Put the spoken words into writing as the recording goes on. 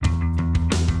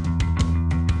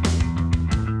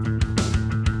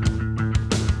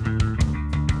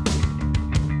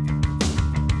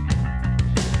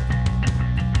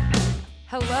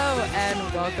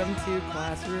and welcome to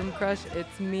Classroom Crush.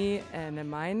 It's me, and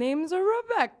my name's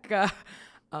Rebecca.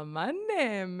 My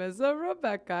name is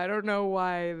Rebecca. I don't know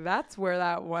why that's where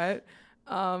that went.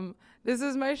 This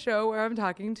is my show where I'm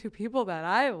talking to people that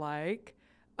I like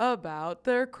about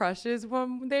their crushes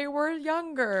when they were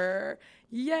younger.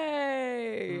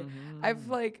 Yay! I've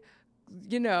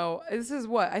this is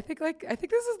what I think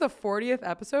this is the 40th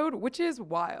episode, which is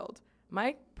wild.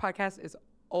 My podcast is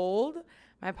old.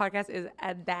 My podcast is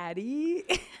a daddy.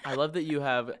 I love that you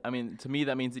have, to me,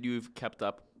 that means that you've kept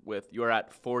up with, you're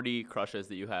at 40 crushes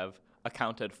that you have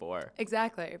accounted for.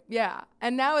 Exactly. Yeah.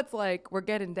 And now it's like, we're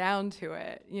getting down to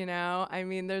it, you know? I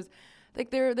mean, there's,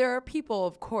 like, there are people,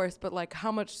 of course, but, like,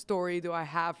 how much story do I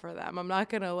have for them? I'm not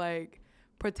going to, like,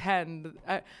 pretend.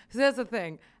 So that's the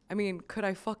thing. I mean, could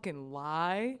I fucking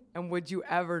lie? And would you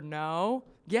ever know?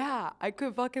 Yeah, I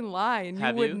could fucking lie and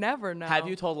you would never know. Have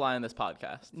you told a lie on this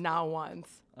podcast? Not once.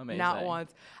 Amazing. Not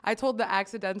once. I told the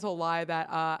accidental lie that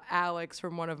Alex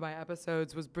from one of my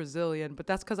episodes was Brazilian, but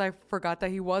that's because I forgot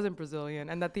that he wasn't Brazilian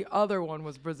and that the other one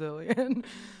was Brazilian.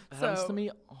 That happens to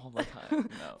me all the time.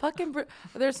 No. Fucking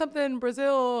there's something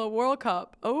Brazil World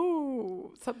Cup.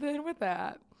 Oh, something with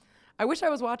that. I wish I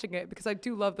was watching it because I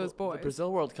do love those boys. The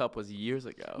Brazil World Cup was years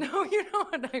ago. No, you know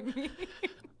what I mean.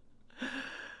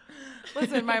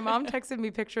 Listen, my mom texted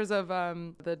me pictures of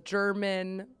the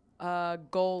German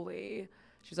goalie.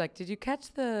 She's like, "Did you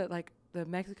catch the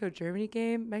Mexico-Germany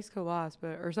game? Mexico lost,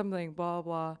 or something, blah,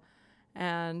 blah."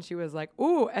 And she was like,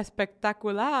 "Ooh,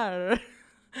 espectacular."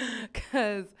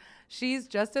 Because she's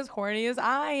just as horny as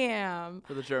I am.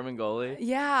 For the German goalie?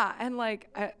 Yeah, and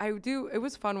like I do. It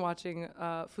was fun watching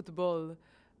football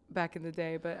back in the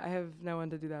day, but I have no one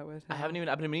to do that with. I've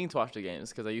been meaning to watch the games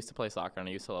because I used to play soccer and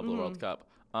I used to love the World Cup.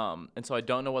 And so I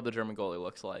don't know what the German goalie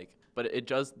looks like, but it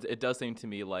does seem to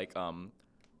me like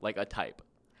a type.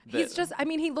 He's just,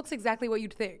 he looks exactly what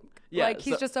you'd think. Yeah, like,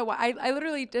 he's just I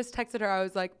literally just texted her. I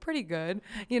was like, pretty good.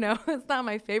 You know, it's not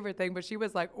my favorite thing, but she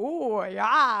was like, ooh,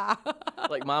 yeah.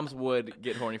 Like, moms would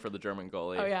get horny for the German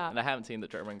goalie. Oh, yeah. And I haven't seen the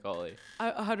German goalie.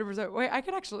 100%. Wait, I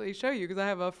can actually show you because I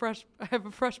have a fresh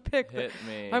pic. Hit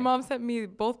me. My mom sent me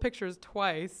both pictures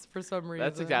twice for some reason.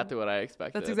 That's exactly what I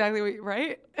expected. That's exactly what,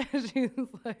 right? She's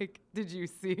like, did you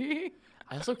see?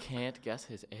 I also can't guess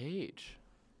his age.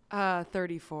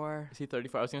 34. Is he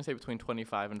 34? I was going to say between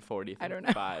 25 and 40. I don't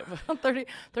know.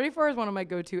 34 is one of my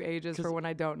go-to ages for when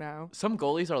I don't know. Some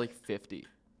goalies are like 50.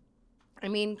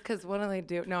 Because what do they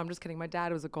do? No, I'm just kidding. My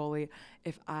dad was a goalie.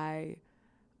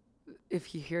 If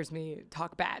he hears me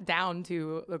talk down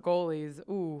to the goalies,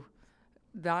 ooh,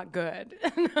 not good.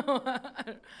 No.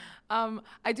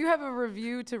 I do have a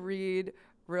review to read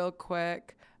real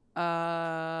quick.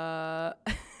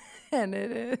 And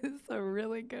it is a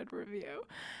really good review.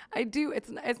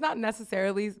 It's not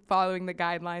necessarily following the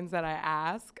guidelines that I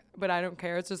ask, but I don't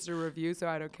care. It's just a review, so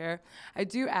I don't care. I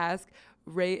do ask,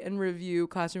 rate and review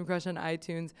Classroom Crush on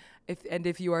iTunes.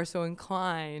 If you are so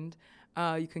inclined,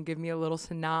 you can give me a little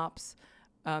synopsis.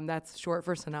 That's short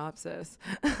for synopsis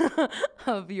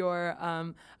of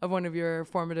one of your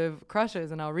formative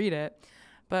crushes, and I'll read it.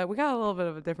 But we got a little bit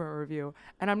of a different review.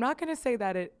 And I'm not going to say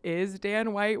that it is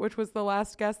Dan White, which was the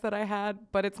last guest that I had,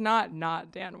 but it's not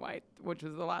Dan White, which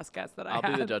was the last guest that I had.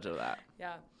 I'll be the judge of that.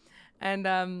 Yeah.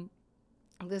 And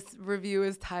this review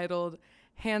is titled,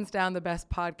 Hands Down the Best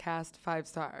Podcast, 5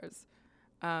 stars.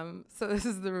 So this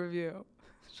is the review.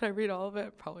 Should I read all of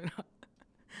it? Probably not.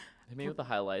 Hit me with the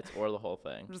highlights or the whole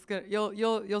thing. I'm just gonna,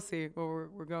 you'll see where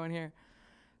we're going here.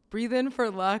 Breathe in for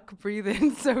luck, breathe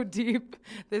in so deep.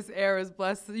 This air is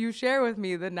blessed. You share with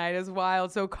me. The night is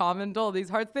wild, so calm and dull. These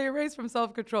hearts, they erase from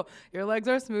self-control. Your legs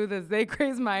are smooth as they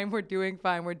graze mine. We're doing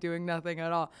fine. We're doing nothing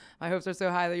at all. My hopes are so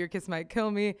high that your kiss might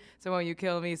kill me. So won't you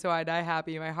kill me so I die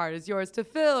happy? My heart is yours to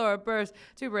fill or burst,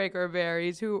 to break or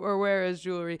bury, to or wear as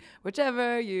jewelry,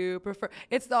 whichever you prefer.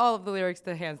 It's all of the lyrics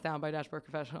to Hands Down by Dashboard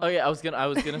Confessional. Oh yeah, I was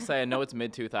gonna say I know it's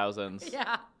mid 2000s.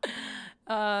 Yeah,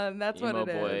 that's emo what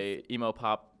it boy, is. Emo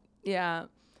pop. Yeah.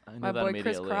 I knew My that boy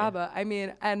Chris immediately.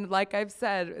 Carrabba. And like I've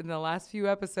said in the last few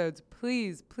episodes,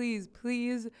 please, please,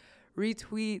 please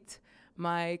retweet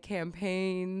my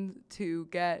campaign to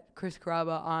get Chris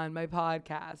Carrabba on my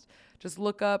podcast. Just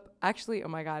look up, oh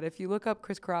my God, if you look up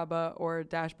Chris Carrabba or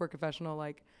Dashboard Confessional,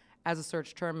 like as a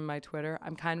search term in my Twitter,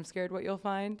 I'm kind of scared what you'll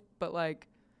find, but like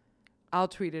I'll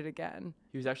tweet it again.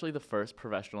 He was actually the first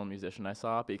professional musician I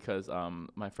saw because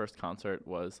my first concert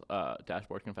was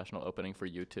Dashboard Confessional opening for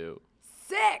U2.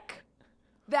 Sick!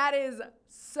 That is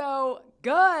so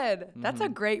good. Mm-hmm. That's a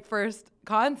great first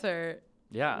concert.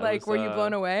 Yeah. Like, were you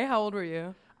blown away? How old were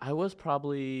you? I think I was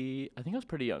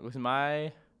pretty young.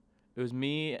 It was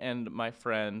me and my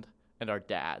friend and our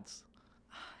dads.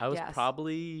 I was Yes.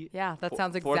 probably Yeah, that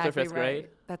sounds fourth or exactly fifth right. grade.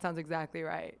 That sounds exactly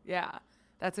right. Yeah,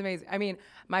 that's amazing. I mean,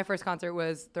 my first concert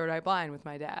was Third Eye Blind with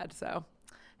my dad, so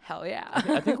hell yeah.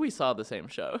 I think we saw the same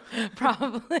show.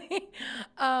 Probably.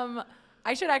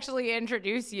 I should actually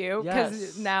introduce you because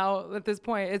Yes. now at this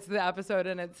point it's the episode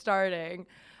and it's starting.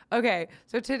 Okay,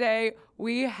 so today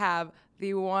we have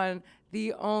the one,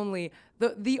 the only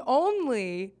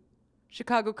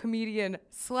Chicago comedian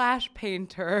 /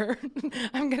 painter.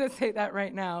 I'm gonna say that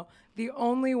right now. The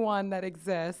only one that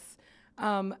exists,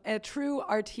 a true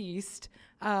artiste.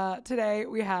 Today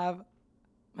we have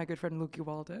my good friend Lukey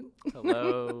Walden.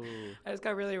 Hello. I just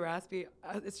got really raspy.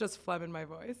 It's just phlegm in my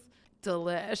voice.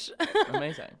 Delish.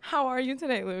 Amazing. How are you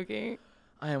today, Lukey?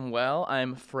 I am well.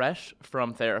 I'm fresh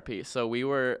from therapy. So we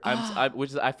were,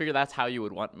 I figured that's how you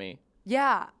would want me.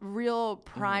 Yeah, real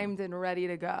primed and ready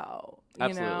to go. You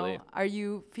Absolutely. know? Are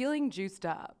you feeling juiced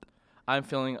up? I'm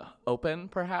feeling open,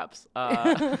 perhaps.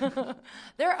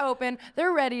 They're open.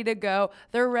 They're ready to go.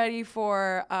 They're ready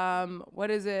for,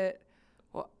 what is it?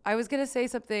 Well, I was going to say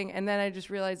something, and then I just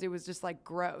realized it was just like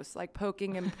gross, like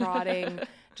poking and prodding,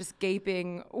 just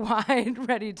gaping wide,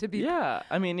 ready to be. Yeah.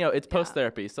 I mean, it's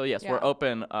post-therapy. So, yes, Yeah. we're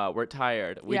open. We're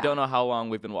tired. We Yeah. don't know how long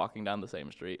we've been walking down the same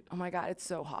street. Oh my God, it's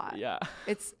so hot. Yeah.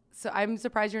 It's so I'm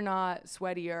surprised you're not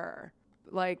sweatier.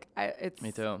 Like it's.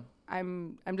 Me too.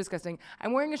 I'm disgusting.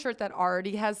 I'm wearing a shirt that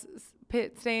already has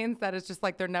pit stains that is just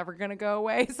like they're never gonna go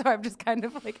away. So I've just kind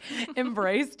of like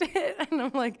embraced it, and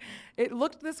I'm like, it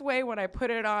looked this way when I put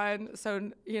it on.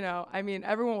 So I mean,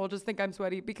 everyone will just think I'm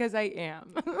sweaty because I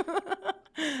am.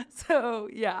 So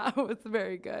yeah, it's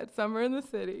very good. Summer in the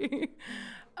city.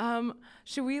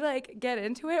 Should we like get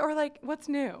into it or like what's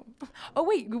new? Oh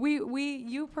wait,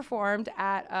 you performed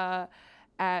at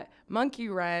Monkey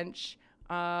Wrench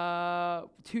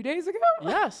 2 days ago?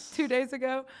 Yes. 2 days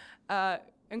ago.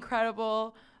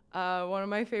 Incredible. One of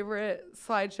my favorite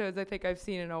slideshows I think I've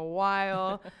seen in a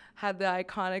while. Had the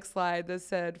iconic slide that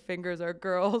said fingers are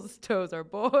girls, toes are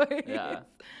boys. Yeah. It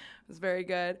was very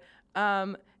good.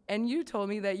 And you told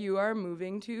me that you are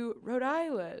moving to Rhode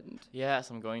Island. Yes,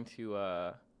 I'm going to,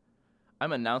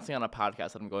 I'm announcing on a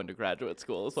podcast that I'm going to graduate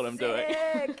school is what I'm doing.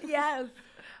 Sick, yes.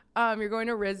 You're going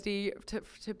to RISD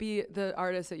to be the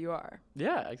artist that you are.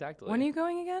 Yeah, exactly. When are you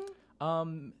going again?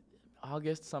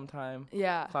 August sometime.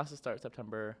 Yeah, Classes start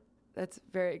September. that's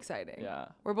very exciting. Yeah.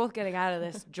 We're both getting out of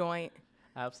this joint.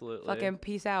 Absolutely. Fucking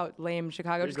peace out, lame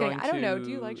Chicago. You're Just kidding. going I don't know. Do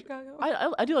you to- like Chicago?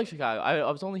 I do like Chicago.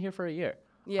 I was only here for a year.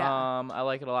 Yeah. I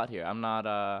like it a lot here. I'm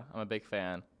a big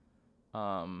fan.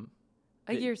 A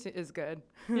year is good.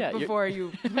 Yeah, Before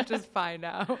you just find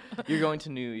out. You're going to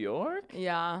New York?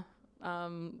 Yeah.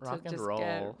 Rock to and just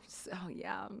roll. Oh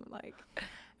yeah.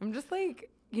 I'm just like,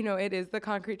 it is the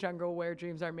concrete jungle where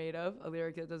dreams are made of. A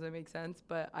lyric that doesn't make sense,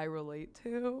 but I relate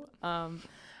to. I'm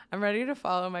ready to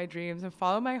follow my dreams and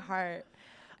follow my heart.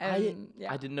 And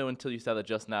I didn't know until you said that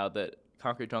just now that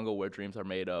concrete jungle where dreams are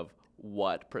made of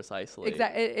what precisely?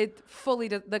 Exactly. It fully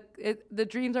does. The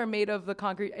dreams are made of the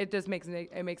concrete. It just makes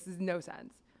no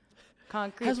sense.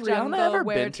 Concrete Has Rihanna jungle ever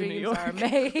where been to New dreams are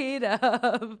made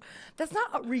of. That's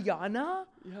not Rihanna.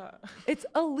 Yeah. It's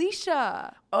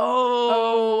Alicia.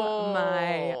 Oh,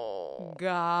 my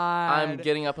God. I'm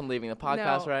getting up and leaving the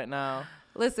podcast No. right now.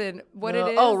 Listen, what No.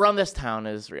 it is. Oh, Run This Town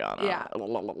is Rihanna. Yeah.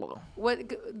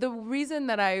 The reason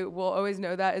that I will always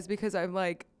know that is because I'm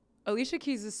like, Alicia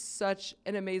Keys is such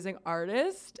an amazing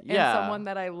artist and Yeah. someone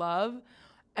that I love.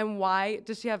 And why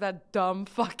does she have that dumb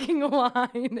fucking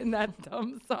line in that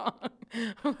dumb song?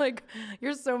 I'm like,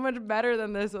 you're so much better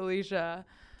than this, Alicia.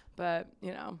 But,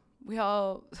 we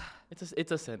all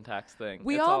It's a syntax thing.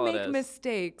 we It's all it make is.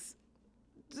 mistakes.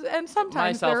 And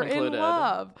sometimes Myself they're included. in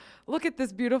love. Look at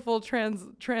this beautiful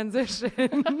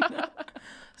transition.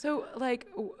 So,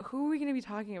 who are we going to be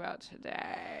talking about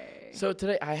today? So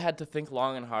today I had to think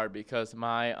long and hard because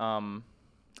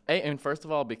and first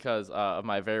of all, because of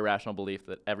my very rational belief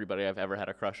that everybody I've ever had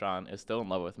a crush on is still in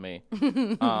love with me.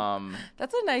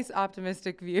 That's a nice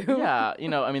optimistic view. Yeah,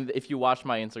 I mean, if you watch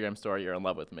my Instagram story, you're in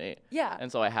love with me. Yeah.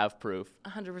 And so I have proof.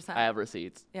 100%. I have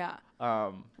receipts. Yeah.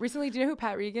 Um, Recently, do you know who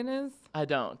Pat Regan is? I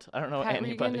don't know Pat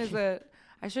anybody. Regan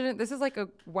is this is like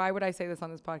why would I say this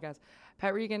on this podcast?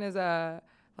 Pat Regan is a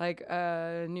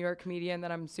New York comedian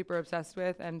that I'm super obsessed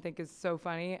with and think is so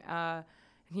funny.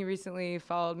 He recently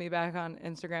followed me back on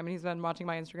Instagram, and he's been watching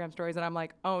my Instagram stories, and I'm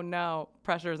like, oh no,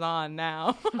 pressure's on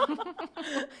now.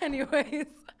 Anyways.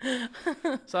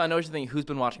 So I know what you're thinking. Who's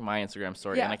been watching my Instagram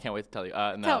story? Yeah. And I can't wait to tell you.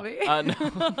 No. Tell me.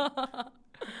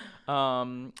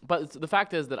 No. But the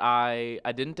fact is that I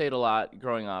didn't date a lot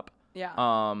growing up. Yeah.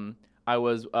 I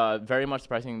was very much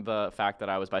suppressing the fact that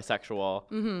I was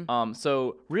bisexual.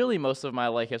 So really, most of my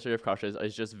like history of crushes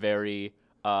is just very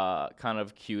kind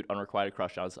of cute, unrequited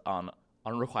crushes on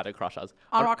unrequited crushes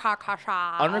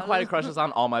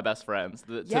on all my best friends.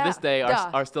 To this day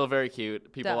are still very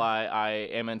cute. People I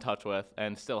am in touch with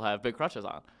and still have big crushes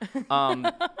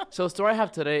on. So the story I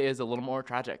have today is a little more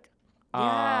tragic.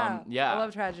 I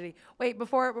love tragedy. Wait,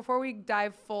 before we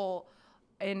dive full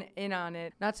in on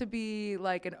it, not to be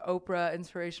like an Oprah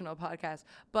inspirational podcast,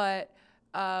 but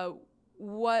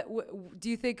what do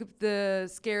you think the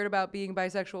scared about being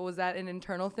bisexual, was that an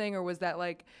internal thing, or was that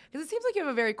like, because it seems like you have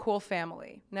a very cool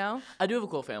family? No, I do have a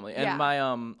cool family, and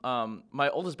my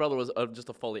oldest brother was just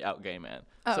a fully out gay man,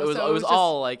 so it was just,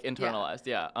 all like internalized.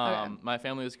 My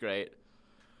family was great.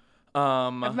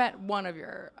 I've met one of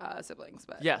your siblings,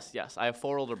 but yes, I have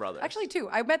 4 older brothers. Actually 2.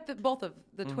 I met both of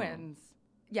the twins.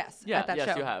 Yes, at that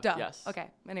show. You have. Duh. Yes. Okay.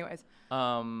 Anyways.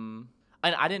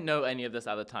 And I didn't know any of this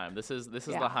at the time. This is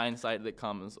the hindsight that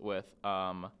comes with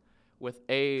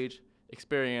age,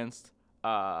 experience,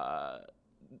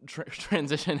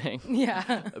 transitioning.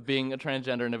 Yeah. Being a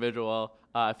transgender individual,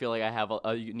 I feel like I have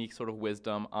a unique sort of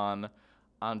wisdom on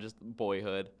just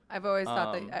boyhood. I've always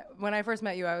thought that when I first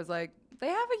met you, I was like, they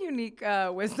have a unique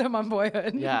wisdom on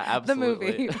boyhood. Yeah,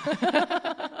 absolutely.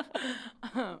 The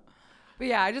movie. But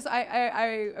yeah, I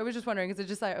was just wondering, because it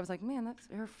just, I was like, man, that's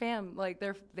her fam, like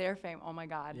their fam. Oh my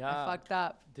God, I fucked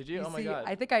up. Did you? Oh my God.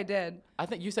 I think I did. I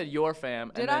think you said your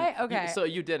fam. Did I? Okay. So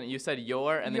you didn't. You said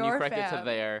your, and then you corrected fam. to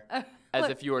their, as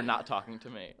if you were not talking to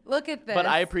me. Look at this. But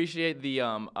I appreciate the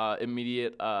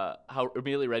immediate, how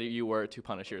immediately ready you were to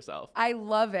punish yourself. I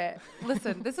love it.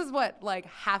 Listen, this is what like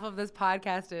half of this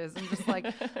podcast is. I'm just like,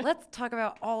 let's talk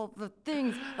about all the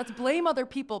things. Let's blame other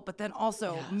people, but then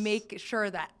also make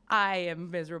sure that I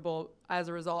am miserable as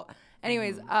a result.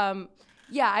 Anyways, I'm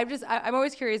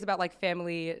always curious about like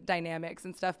family dynamics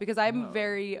and stuff, because I'm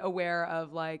very aware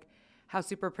of like how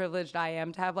super privileged I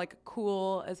am to have like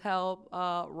cool as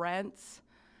hell rents.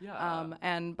 Yeah.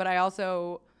 But I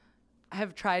also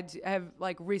have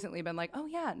like recently been like, oh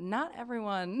yeah, not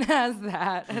everyone has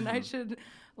that, and I should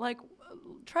like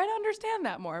try to understand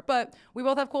that more. But we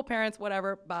both have cool parents,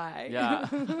 whatever. Bye. Yeah.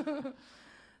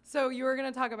 So you were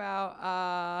gonna talk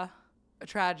about a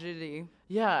tragedy.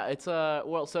 Yeah, it's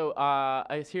I'll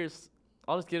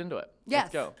just get into it. Yes,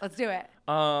 let's go. Let's do it.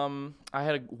 I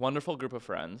had a wonderful group of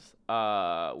friends.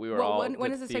 We were all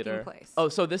when is this taking place? Oh,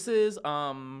 so this is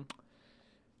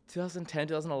 2010,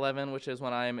 2011, which is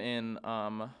when I'm in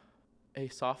a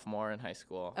sophomore in high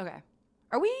school. Okay.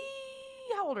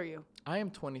 How old are you? I am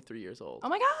 23 years old. Oh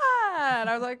my God.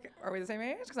 I was like, are we the same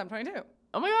age? Because I'm 22.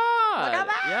 Oh my God. Look at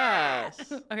that.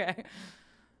 Yes. Okay.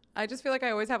 I just feel like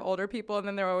I always have older people, and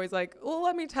then they're always like, well,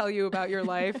 let me tell you about your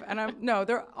life. And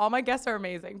all my guests are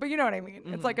amazing, but you know what I mean?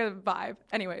 It's like a vibe.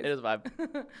 Anyways. It is a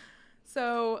vibe.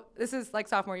 So this is like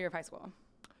sophomore year of high school.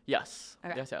 Yes.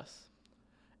 Okay. Yes.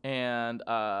 And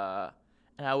I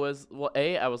was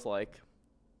like,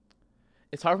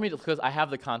 it's hard for me to, because I have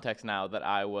the context now that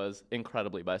I was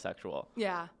incredibly bisexual.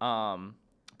 Yeah.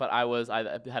 But I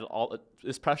had all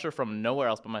this pressure from nowhere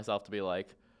else but myself to be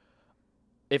like,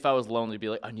 if I was lonely, be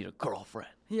like, I need a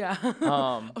girlfriend. Yeah.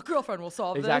 A girlfriend will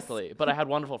solve this. Exactly. But I had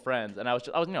wonderful friends, and I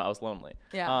was lonely.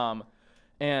 Yeah.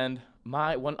 And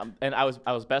I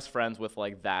was best friends with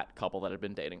like that couple that had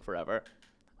been dating forever.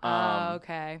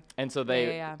 Okay. And so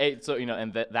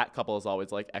that couple is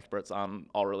always like experts on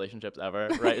all relationships ever,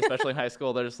 right? Especially in high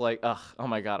school, they're just like, ugh, oh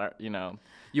my God,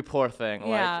 you poor thing.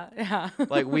 Yeah.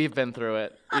 Like we've been through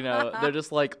it, they're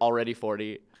just like already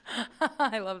 40.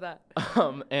 I love that.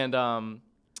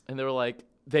 And they were like,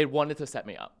 they wanted to set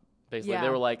me up. Basically,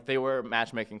 Yeah. they were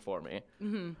matchmaking for me.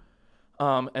 Mm-hmm.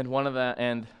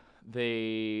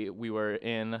 We were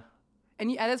in.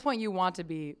 And at this point, you want to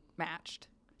be matched.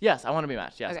 Yes, I want to be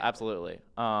matched. Yes, Okay. absolutely.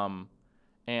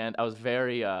 And I was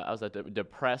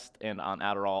depressed and on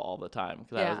Adderall all the time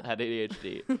because I had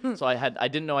ADHD. So I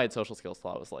didn't know I had social skills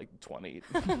till I was like 20.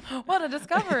 What a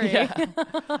discovery! Yeah.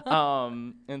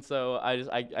 And so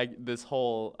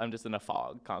I'm just in a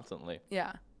fog constantly.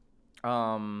 Yeah. Where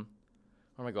am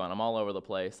I going? I'm all over the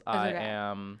place. That's I okay.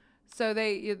 am. So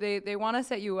they want to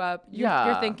set you up. Yeah.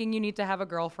 You're thinking you need to have a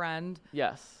girlfriend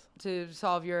Yes. to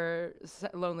solve your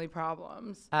lonely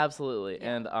problems. Absolutely.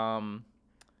 Yeah. And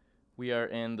we are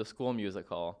in the school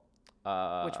musical.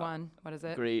 Which one? What is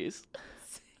it? Grease.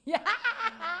 Yeah.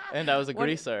 And I was a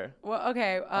greaser. Well,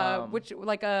 okay. Which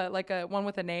like a one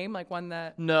with a name, like one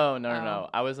that. No.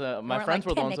 I was my Or friends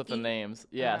like were the ones with the Kaneki? names.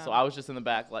 Yeah. So Oh. I was just in the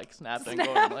back like snapping,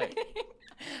 going like.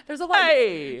 There's a lot.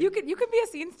 Hey! You can be a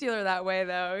scene stealer that way,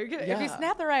 though. If you Yeah.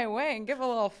 snap the right way and give a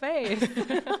little face.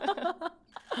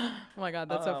 Oh my God,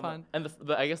 that's so fun. And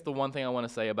I guess the one thing I want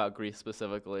to say about Grease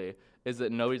specifically is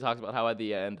that nobody talks about how at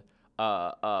the end,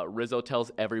 Rizzo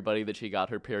tells everybody that she got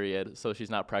her period, so she's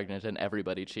not pregnant, and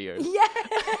everybody cheers.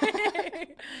 Yay!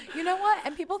 You know what?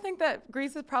 And people think that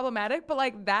Grease is problematic, but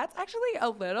like that's actually a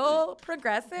little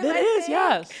progressive. It is,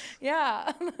 yes.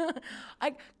 Yeah.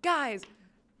 Guys,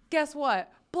 guess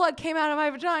what? Blood came out of my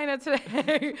vagina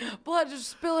today. Blood just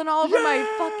spilling all over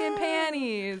my fucking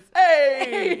panties.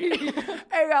 Hey!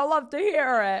 Hey, I love to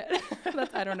hear it.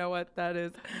 I don't know what that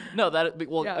is. No, Yeah,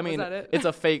 I was mean, that it? it's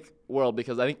a fake world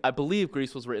because I believe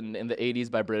Grease was written in the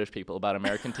 80s by British people about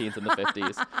American teens in the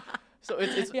 50s. So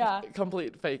it's Yeah.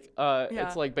 complete fake. Yeah.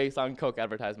 It's like based on Coke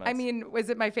advertisements. I mean, was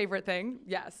it my favorite thing?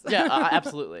 Yes. yeah,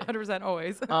 absolutely. 100%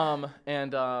 always.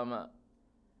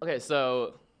 Okay,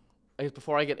 so I guess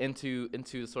before I get into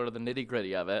sort of the nitty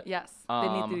gritty of it. Yes. The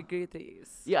nitty-gritties.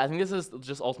 Yeah, I think this is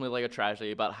just ultimately like a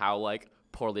tragedy about how like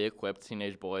poorly equipped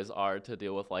teenage boys are to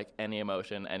deal with like any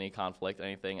emotion, any conflict,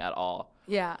 anything at all.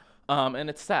 Yeah. And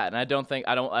it's sad, and I don't think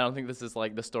this is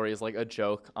like the story is like a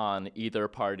joke on either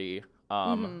party.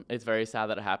 It's very sad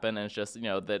that it happened, and it's just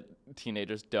that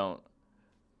teenagers don't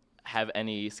have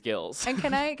any skills. And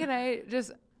can I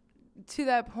just to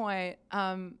that point,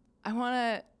 I want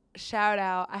to shout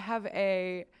out. I have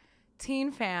a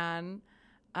teen fan.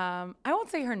 I won't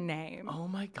say her name. Oh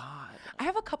my God. I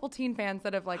have a couple teen fans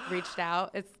that have like reached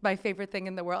out. It's my favorite thing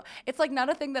in the world. It's like not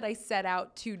a thing that I set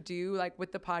out to do like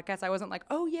with the podcast. I wasn't like,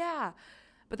 oh yeah.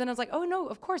 But then I was like, oh no,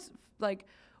 of course, like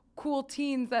cool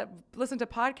teens that listen to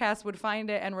podcasts would find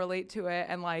it and relate to it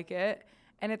and like it.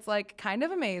 And it's like kind of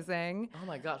amazing. Oh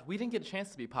my gosh, we didn't get a chance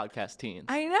to be podcast teens.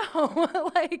 I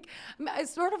know, like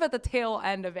it's sort of at the tail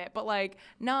end of it, but like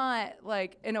not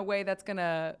like in a way that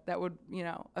would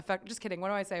affect. Just kidding. What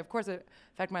do I say? Of course, it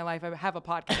affect my life. I have a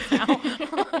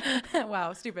podcast now.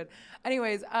 Wow, stupid.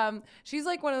 Anyways, she's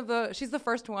like she's the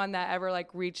first one that ever like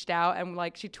reached out and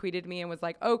like she tweeted me and was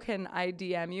like, "Oh, can I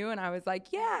DM you?" And I was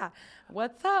like, "Yeah,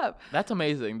 what's up?" That's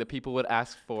amazing that people would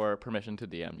ask for permission to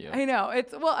DM you. I know.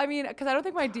 Because I don't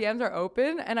think my DMs are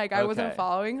open and like I wasn't Okay.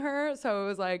 following her. So it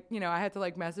was like, I had to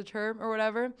like message her or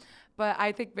whatever. But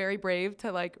I think very brave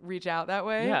to like reach out that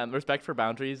way. Yeah, and respect for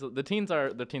boundaries. The teens are all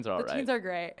right. The teens are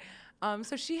great.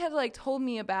 So she had like told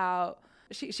me about,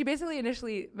 she basically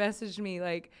initially messaged me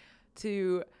like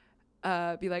to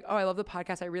be like, oh, I love the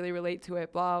podcast. I really relate to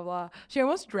it, blah, blah. She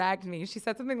almost dragged me. She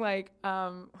said something like,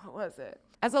 what was it?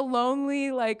 As a lonely,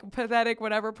 like pathetic,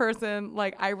 whatever person,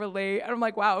 like I relate. And I'm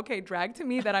like, wow, okay, drag to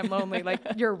me that I'm lonely. Like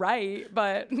you're right,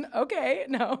 but okay,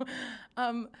 no.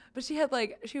 But she had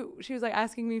like, she was like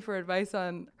asking me for advice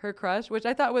on her crush, which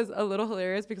I thought was a little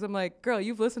hilarious because I'm like, girl,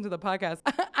 you've listened to the podcast.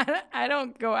 I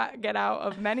don't get out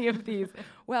of many of these.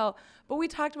 Well, but we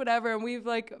talked whatever, and we've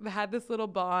like had this little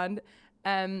bond.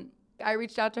 And I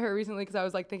reached out to her recently because I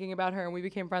was like thinking about her, and we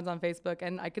became friends on Facebook,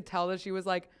 and I could tell that she was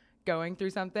like going through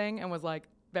something and was like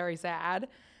very sad.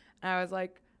 And I was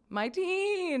like, my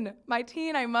teen,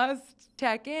 I must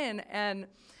check in. And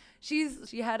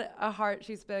she's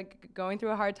been going through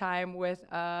a hard time with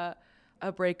a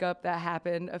breakup that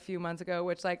happened a few months ago,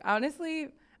 which like honestly,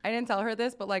 I didn't tell her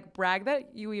this, but like brag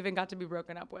that you even got to be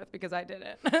broken up with because I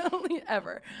didn't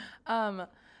ever.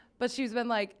 But she's been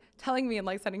like telling me and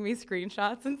like sending me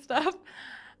screenshots and stuff.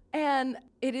 And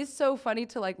it is so funny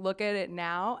to like look at it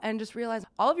now and just realize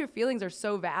all of your feelings are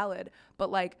so valid,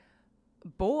 but like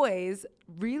boys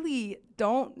really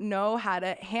don't know how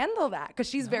to handle that because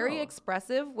she's very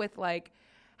expressive with like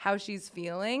how she's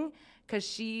feeling because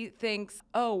she thinks,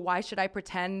 oh, why should I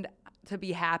pretend to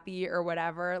be happy or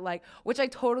whatever, like, which I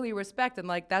totally respect. And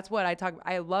like, that's what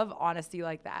I love honesty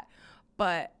like that.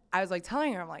 But I was like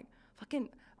telling her, I'm like, fucking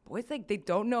boys, like they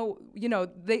don't know,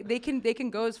 they can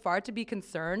go as far to be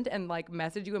concerned and like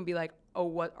message you and be like, oh,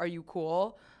 what, are you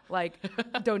cool? Like,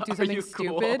 don't do something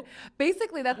stupid. Cool?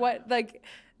 Basically, that's what like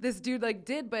this dude like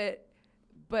did, but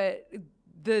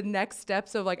the next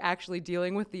steps of like actually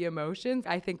dealing with the emotions,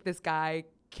 I think this guy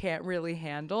can't really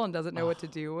handle and doesn't know what to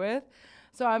do with.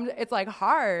 So it's like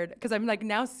hard because I'm like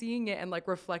now seeing it and like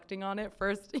reflecting on it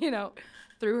first,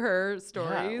 through her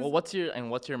stories. Yeah. Well, what's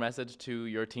your message to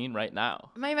your teen right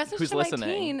now? My message Who's to listening?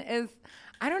 my teen is,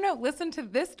 I don't know, listen to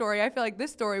this story. I feel like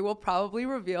this story will probably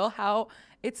reveal how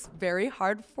it's very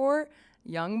hard for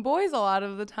young boys a lot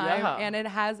of the time. Yeah. And it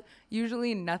has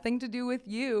usually nothing to do with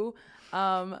you.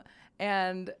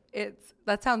 And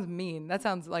that sounds mean. That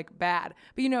sounds like bad.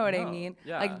 But you know what I mean?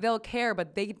 Yeah. Like they'll care,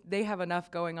 but they have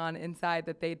enough going on inside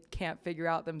that they can't figure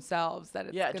out themselves that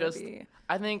it's gonna be.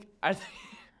 I think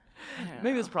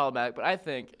maybe it's problematic, but I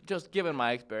think just given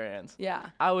my experience, Yeah.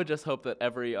 I would just hope that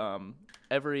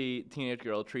every teenage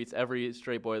girl treats every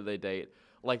straight boy they date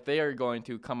like they are going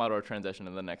to come out or transition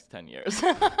in the next 10 years.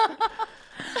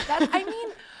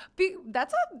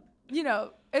 That's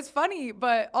it's funny,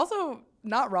 but also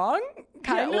not wrong.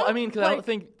 Kind of. Well, I mean, because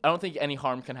like, I don't think any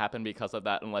harm can happen because of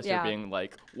that unless Yeah. you're being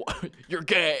like, you're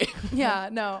gay. Yeah,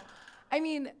 no. I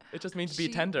mean, It just means be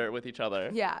tender with each other.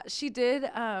 yeah, she did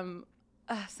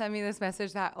send me this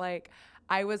message that like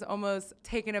I was almost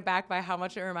taken aback by how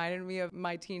much it reminded me of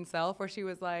my teen self, where she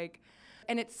was like,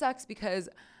 and it sucks because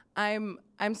I'm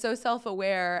so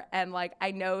self-aware, and like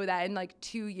I know that in like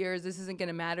 2 years this isn't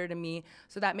gonna matter to me,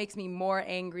 so that makes me more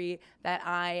angry that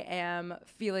I am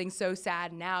feeling so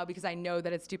sad now because I know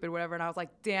that it's stupid, whatever. And I was like,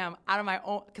 damn, out of my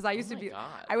own, because I used to be, God.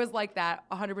 I was like that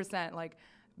 100%, like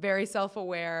very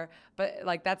self-aware, but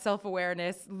like that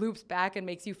self-awareness loops back and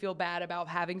makes you feel bad about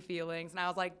having feelings. And I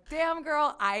was like, damn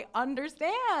girl, I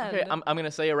understand. Okay, I'm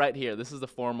gonna say it right here. This is the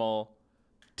formal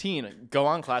teen. Go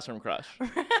on Classroom Crush.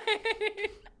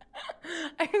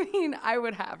 I mean, I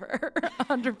would have her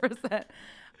 100%.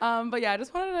 But yeah, I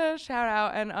just wanted to shout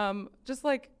out and just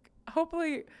like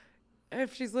hopefully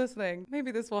if she's listening,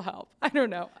 maybe this will help. I don't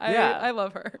know. I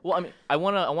love her. Well, I mean, I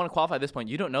wanna qualify this point.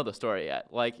 You don't know the story yet.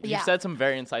 Like Yeah. you said some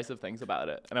very incisive things about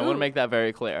it, and I want Ooh. to make that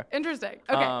very clear. Interesting.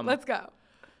 Okay, let's go.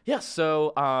 Yeah.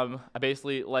 So I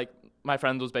basically like my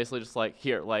friend was basically just like,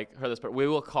 here, like her this part. We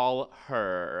will call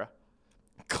her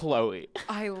Chloe,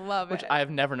 I love which it. I have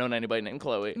never known anybody named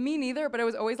Chloe. Me neither, but it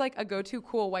was always like a go-to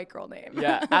cool white girl name.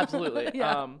 Yeah, absolutely.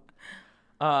 Yeah.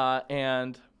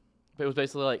 And it was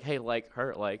basically like, hey, like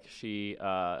her, like she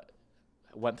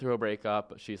went through a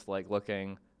breakup. She's like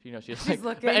looking, she's like,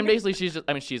 looking. and basically she's just,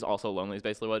 I mean, she's also lonely. Is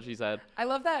basically what she said. I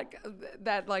love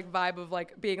that like vibe of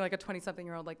like being like a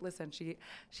 20-something-year-old. Like, listen, she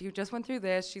just went through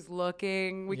this. She's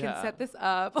looking. We Yeah. can set this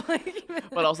up. Like,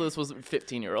 But also, this was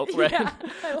 15-year-olds, right? yeah,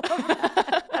 I love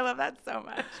that. I love that so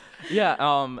much. Yeah.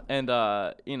 And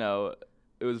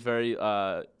it was very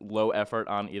low effort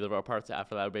on either of our parts.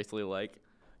 After that, basically like,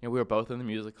 we were both in the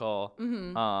musical.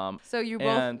 Mm-hmm. So you both,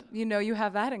 and you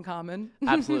have that in common.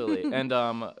 absolutely. And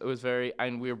it was very,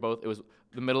 and we were both. It was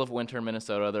the middle of winter in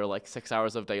Minnesota. There were like 6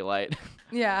 hours of daylight.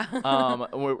 Yeah.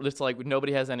 We're just like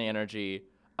nobody has any energy.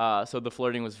 So the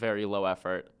flirting was very low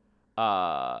effort.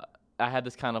 I had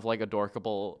this kind of like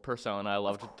adorkable persona. I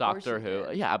loved Doctor you Who.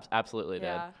 did. Yeah, absolutely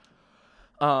Yeah.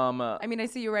 did. I mean, I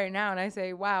see you right now, and I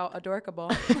say, "Wow,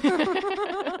 adorkable."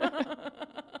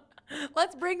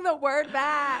 Let's bring the word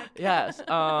back. Yes.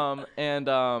 I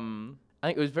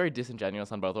think it was very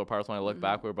disingenuous on both our parts. When I look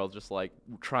back, we were both just like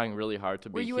trying really hard to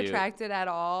be Were you cute. attracted at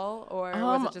all, or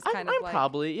was it just kind of I'm like?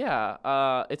 probably,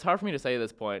 yeah. It's hard for me to say at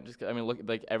this point. Just 'cause, I mean, look,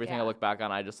 like everything I Yeah. look back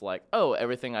on, I just like, oh,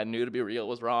 everything I knew to be real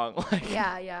was wrong. Like,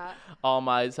 Yeah. all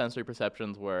my sensory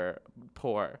perceptions were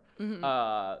poor. Mm-hmm.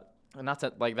 And not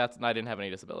that, like that's I didn't have any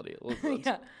disability.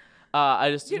 Yeah. I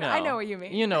just I know what you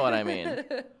mean. You know what I mean.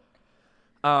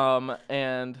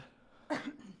 And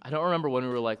I don't remember when we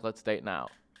were like, let's date now.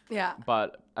 Yeah.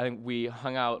 But I think we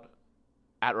hung out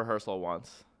at rehearsal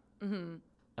once Mm-hmm.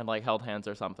 and like held hands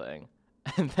or something.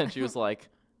 And then she was like,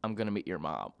 I'm going to meet your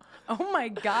mom. Oh my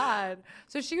God.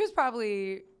 So she was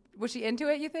she into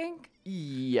it, you think?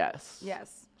 Yes.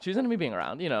 Yes. She was into me being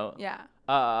around,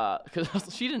 Yeah.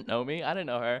 because she didn't know me. I didn't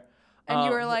know her. And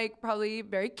you were like probably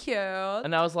very cute.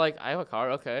 And I was like, I have a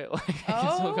car, okay. Like, I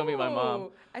can still come meet my mom.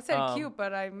 I said cute,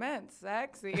 but I meant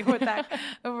sexy with that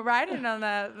riding on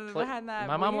that. Like, had that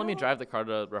my mom let me wheel. drive the car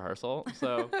to rehearsal,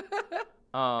 so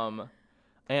and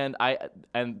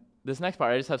this next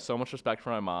part, I just have so much respect for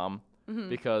my mom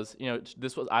because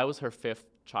I was her 5th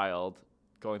child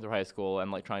going through high school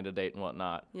and like trying to date and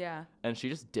whatnot. Yeah. And she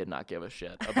just did not give a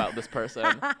shit about this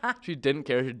person. She didn't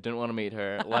care. She didn't want to meet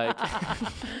her. Like,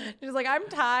 She's like, I'm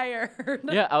tired.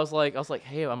 yeah, I was like,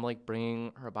 hey, I'm like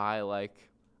bringing her by, like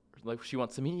she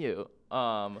wants to meet you.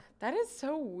 That is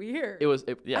so weird.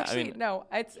 Yeah. Actually, I mean, no,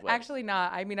 it's what? actually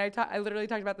not. I mean, I literally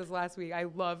talked about this last week. I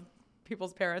love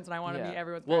people's parents, and I want to meet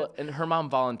everyone's well, parents. and her mom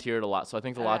volunteered a lot, so I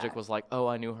think the logic Okay. was like, oh,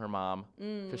 I knew her mom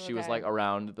because she was okay. like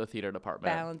around the theater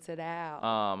department. Balance it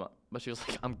out. But she was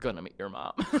like, I'm gonna meet your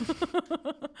mom. I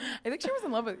think she was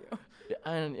in love with you.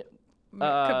 Yeah, and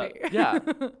Could be. yeah.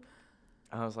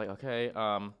 I was like, okay.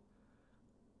 I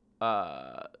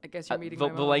guess you're meeting the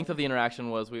my mom. length of the interaction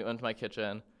was we went to my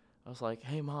kitchen. I was like,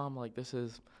 hey mom, like this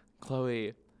is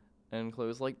Chloe. And Chloe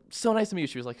was like, so nice to meet you.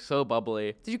 She was like so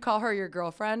bubbly. Did you call her your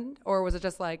girlfriend, or was it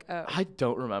just like, oh? I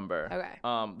don't remember. Okay.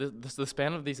 The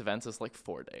span of these events is like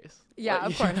 4 days. Yeah,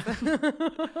 like, of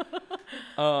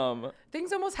course.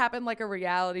 Things almost happen like a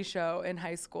reality show in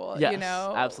high school. Yes, you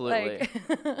know, absolutely.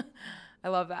 Like, I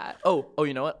love that. Oh,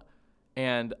 you know what?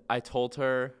 And I told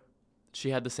her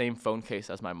she had the same phone case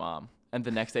as my mom, and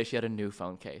the next day she had a new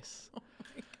phone case.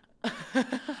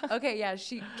 Okay, yeah,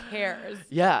 she cares.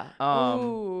 Yeah.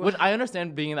 Ooh. Which I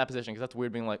understand being in that position, because that's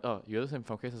weird being like, oh, you have the same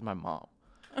phone case as my mom.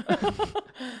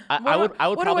 I would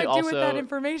what probably do I do also with that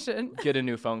information? get a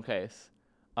new phone case.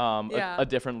 Yeah. A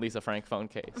different Lisa Frank phone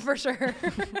case. For sure.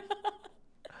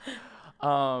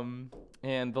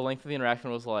 And the length of the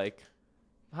interaction was like,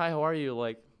 hi, how are you?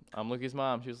 Like, I'm Luki's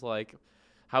mom. She was like,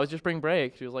 how was your spring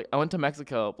break? She was like, I went to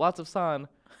Mexico, lots of sun.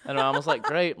 And my mom was like,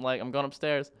 great. Like, I'm going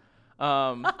upstairs.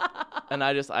 And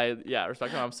I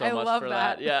respect my mom so much for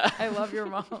that. Yeah. I love your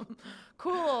mom.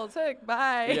 Cool, sick,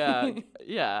 bye.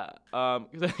 Yeah.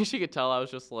 Because I think she could tell I was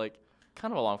just like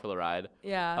kind of along for the ride.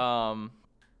 Yeah. So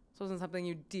it wasn't something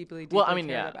you deeply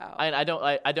cared about. I don't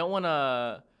want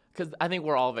to, because I think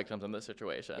we're all victims in this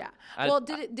situation. Yeah.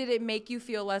 Did it make you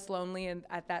feel less lonely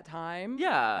at that time?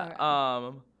 Yeah.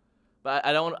 Okay. But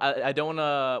I don't want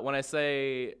to, when I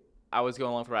say I was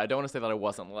going along for it, I don't want to say that I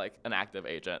wasn't like an active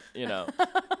agent, you know,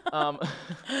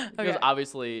 because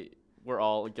obviously we're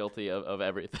all guilty of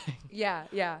everything. Yeah.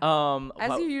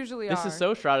 As you usually are. This is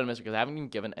so shrouded in mystery because I haven't even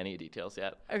given any details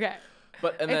yet. Okay.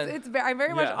 But I'm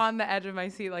very much on the edge of my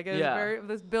seat. Like it's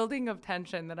this building of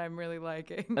tension that I'm really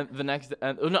liking. And the next,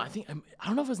 I don't know if it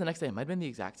was the next day. It might have been the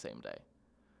exact same day,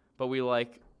 but we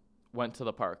like went to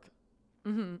the park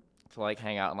to like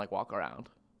hang out and like walk around.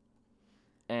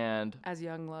 And as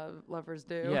young lovers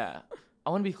do. Yeah. I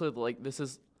want to be clear that like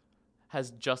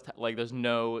there's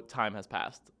no time has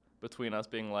passed between us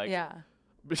being like,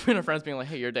 between our friends being like,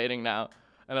 hey, you're dating now,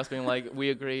 and us being like, we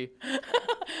agree.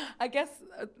 I guess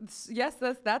yes,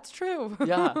 that's true.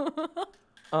 Yeah.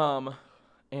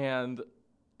 And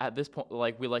at this point,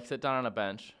 like we like sit down on a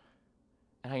bench,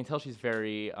 and I can tell she's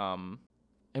very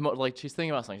like she's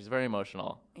thinking about something. She's very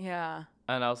emotional. Yeah.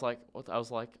 And I was like,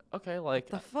 okay, like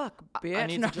the fuck, bitch. I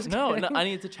need to I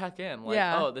need to check in. Like,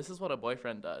 oh, this is what a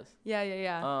boyfriend does.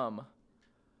 Yeah.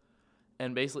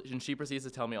 And basically, and she proceeds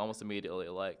to tell me almost immediately,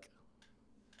 like,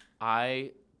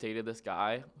 I dated this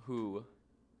guy who,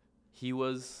 he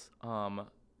was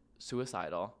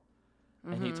suicidal,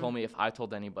 and he told me if I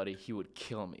told anybody, he would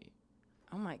kill me.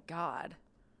 Oh my God.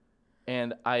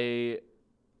 And I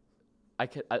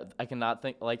cannot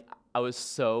think, like, I was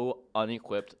so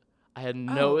unequipped. I had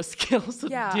no skills to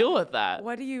deal with that.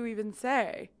 What do you even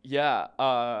say? Yeah.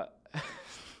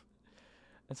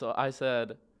 And so I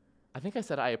said, I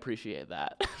appreciate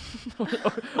that.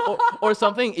 or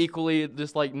something equally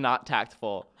just like not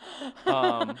tactful.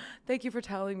 Thank you for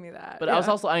telling me that. But I was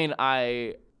also,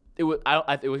 I think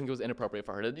it was inappropriate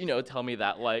for her to, tell me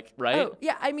that, like, right? Oh,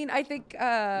 yeah. I mean, I think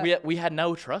we had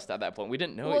no trust at that point. We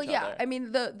didn't know each other. Well, yeah. I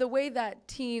mean, the way that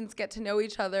teens get to know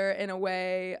each other in a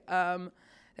way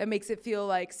that makes it feel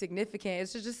like significant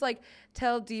is to just like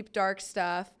tell deep, dark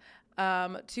stuff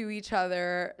to each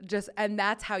other. And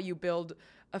that's how you build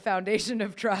a foundation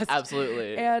of trust.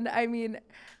 Absolutely. And I mean,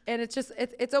 and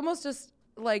it's almost just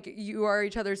like you are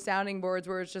each other's sounding boards,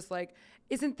 where it's just like,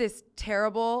 isn't this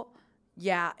terrible?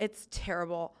 Yeah, it's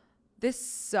terrible. This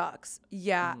sucks.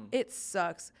 Yeah, it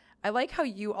sucks. I like how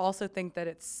you also think that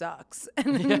it sucks.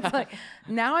 And then it's like,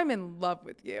 now I'm in love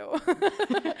with you.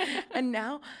 And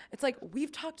now it's like,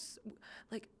 we've talked,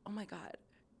 like, oh my God,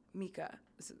 Mika,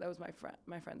 that was my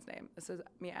friend's name. This is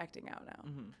me acting out now.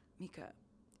 Mika,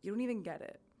 you don't even get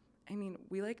it. I mean,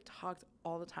 we like talked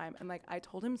all the time, and like I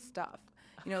told him stuff,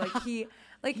 like he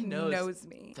knows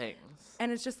me. Things.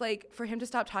 And it's just like, for him to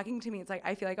stop talking to me, it's like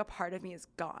I feel like a part of me is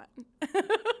gone.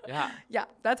 Yeah. Yeah,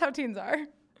 that's how teens are.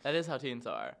 That is how teens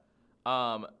are.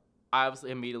 I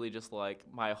obviously immediately just like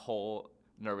my whole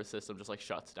nervous system just like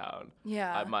shuts down.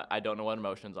 Yeah. I don't know what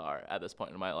emotions are at this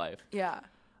point in my life. Yeah.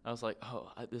 I was like,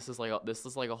 oh, this is like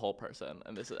a whole person,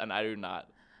 and I do not.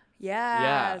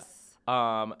 Yes. Yeah.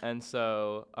 And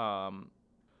so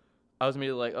I was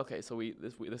immediately like, okay, so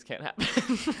this can't happen.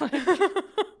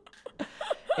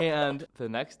 And the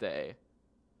next day,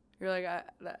 you're like,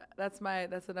 that's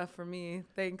enough for me.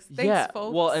 Thanks,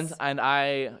 folks. Well, and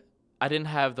I didn't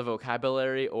have the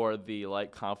vocabulary or the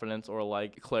like confidence or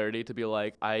like clarity to be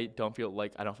like, I don't feel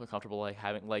comfortable like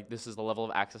having like, this is the level of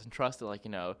access and trust that like,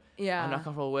 I'm not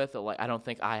comfortable with, or like I don't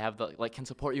think I have the like can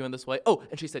support you in this way. Oh,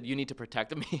 and she said, you need to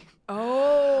protect me.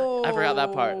 Oh. I forgot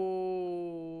that part.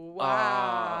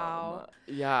 Wow.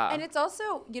 Yeah. And it's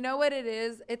also, you know what it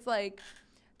is? It's like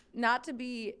not to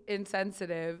be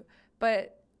insensitive,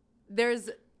 but there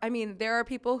are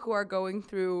people who are going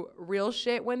through real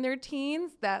shit when they're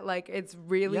teens that like it's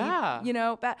really,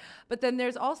 bad. But then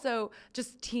there's also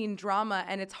just teen drama,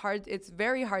 and it's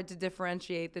very hard to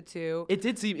differentiate the two. It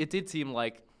did seem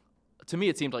like, to me,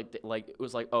 it seemed like it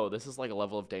was like, oh, this is like a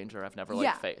level of danger I've never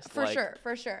faced. For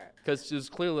sure. Because she was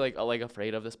clearly like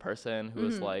afraid of this person who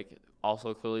was like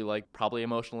also clearly like probably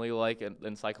emotionally like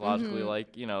and psychologically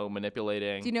like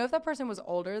manipulating. Do you know if that person was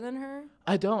older than her?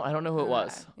 I don't know who it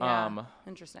was. Yeah.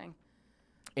 Interesting.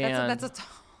 That's a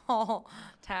tall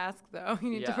task, though.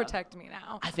 You need to protect me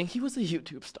now. I think he was a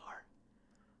YouTube star.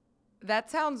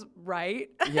 That sounds right.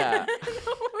 Yeah. In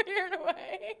a weird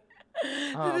way.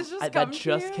 Did this just come that to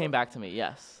just you? came back to me.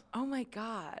 Yes. Oh my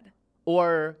God.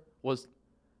 Or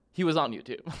he was on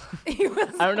YouTube? He was.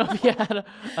 I don't know if he had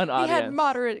an audience. He had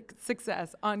moderate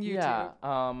success on YouTube.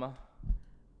 Yeah.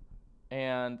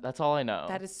 And that's all I know.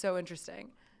 That is so interesting.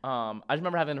 I just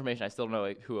remember having information. I still don't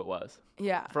know who it was.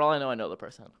 Yeah. For all I know the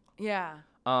person. Yeah.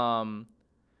 And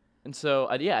so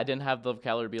I didn't have the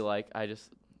vocabulary to be like, I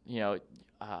just,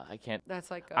 I can't.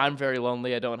 That's like. I'm very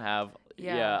lonely. I don't have.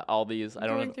 All these. I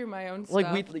don't. Going through my own stuff.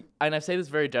 Like and I say this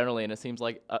very generally, and it seems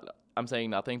like I'm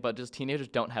saying nothing, but just teenagers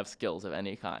don't have skills of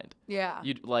any kind. Yeah.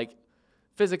 You like,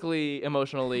 physically,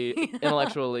 emotionally,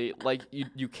 intellectually, like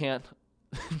you can't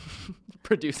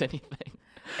produce anything.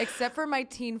 Except for my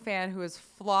teen fan who is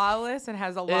flawless and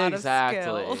has a lot of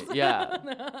skills. Exactly.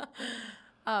 Yeah.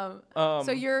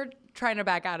 So you're trying to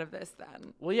back out of this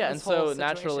then. Well, yeah, and so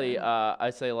naturally, I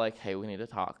say like, hey, we need to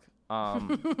talk.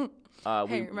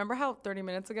 Hey, remember how 30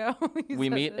 minutes ago we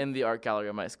meet in the art gallery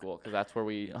of my school because that's where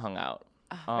we hung out.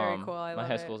 Very cool. I love it. My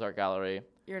high school's art gallery.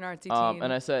 You're an artsy teen.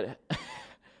 And I said,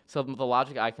 so the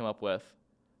logic I came up with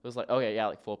was like, okay, yeah,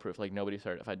 like foolproof, like nobody's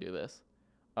hurt if I do this.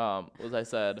 Was I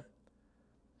said,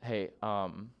 hey,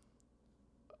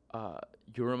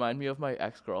 you remind me of my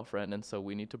ex-girlfriend, and so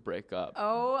we need to break up.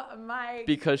 Oh my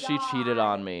because God. She cheated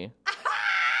on me.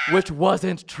 Which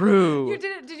wasn't true. You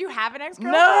didn't? Did you have an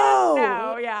ex-girlfriend? No.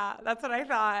 No. Yeah, that's what I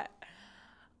thought.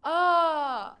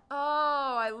 Oh,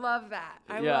 I love that.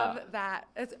 I love that.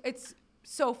 It's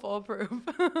so foolproof.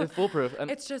 It's foolproof,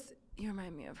 and it's just you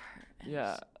remind me of her.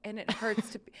 Yeah. And it hurts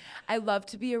to be. I love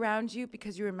to be around you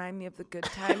because you remind me of the good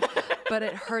times, but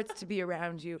it hurts to be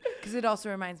around you because it also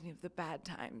reminds me of the bad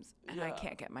times, and I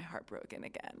can't get my heart broken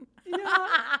again.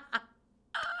 Yeah.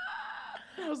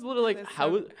 I was literally like, how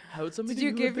would somebody? Did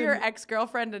you give your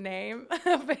ex-girlfriend a name?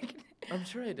 I'm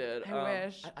sure I did. I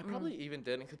wish. I probably even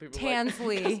didn't because people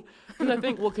Tansley. Because I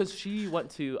think because she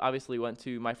obviously went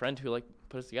to my friend who like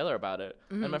put us together about it,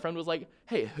 and my friend was like,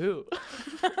 "Hey, who?"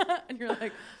 And you're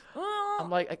like, "Oh." I'm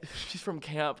like, "She's from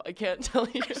camp. I can't tell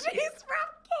you." She's from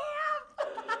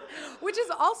camp. Which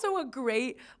is also a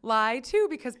great lie too,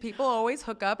 because people always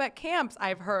hook up at camps.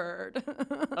 I've heard.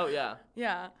 Oh yeah.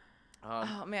 Yeah.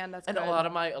 Oh man, that's and good. a lot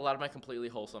of my completely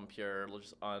wholesome, pure,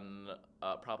 just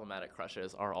problematic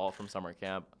crushes are all from summer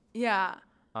camp. Yeah.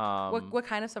 What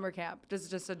kind of summer camp?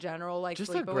 Just a general like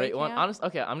just sleepaway a great camp?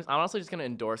 one. I'm honestly just gonna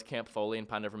endorse Camp Foley in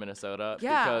Pine River, Minnesota.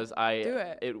 Yeah, because do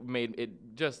it. It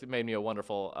made me a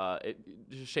wonderful. It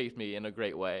just shaped me in a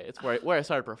great way. It's where I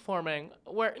started performing.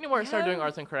 Where I started doing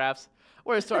arts and crafts.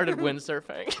 Where I started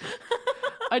windsurfing.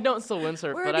 I don't still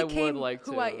windsurf, but I would like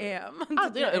to. Who I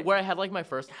am. Where I had like my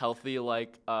first healthy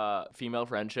like female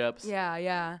friendships.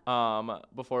 Yeah.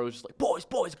 Before it was just like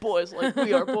boys, like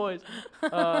we are boys.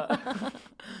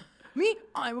 Me,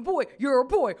 I'm a boy. You're a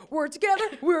boy. We're together.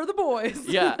 We're the boys.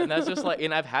 Yeah, and that's just like,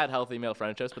 and I've had healthy male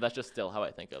friendships, but that's just still how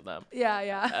I think of them.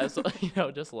 Yeah. As,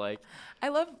 just like. I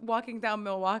love walking down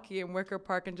Milwaukee in Wicker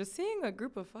Park and just seeing a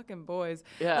group of fucking boys.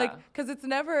 Yeah. Like, because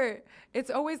it's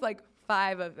always like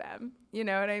 5 of them. You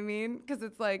know what I mean? Because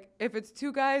it's like, if it's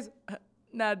 2 guys,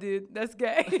 nah, dude, that's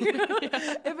gay.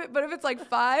 But if it's like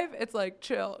 5, it's like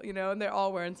chill, and they're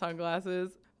all wearing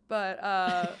sunglasses. But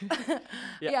I'm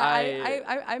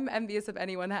envious of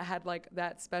anyone that had like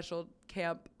that special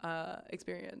camp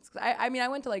experience. 'Cause I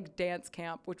went to like dance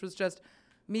camp, which was just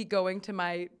me going to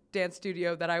my dance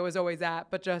studio that I was always at,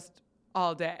 but just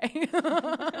all day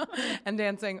and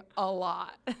dancing a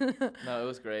lot. No, it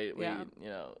was great. Yeah.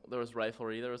 There was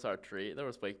riflery, there was archery, there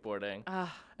was wakeboarding,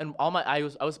 and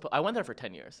I went there for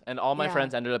 10 years, and all my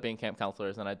friends ended up being camp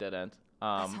counselors, and I didn't.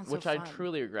 Which I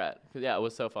truly regret. 'Cause, it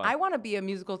was so fun. I want to be a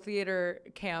musical theater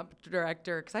camp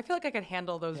director because I feel like I could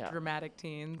handle those dramatic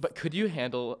teens. But could you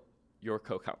handle your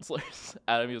co-counselors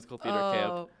at a musical theater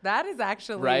camp? That is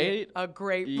actually a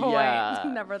great point.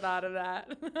 Yeah. Never thought of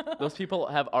that. Those people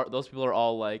are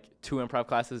all like 2 improv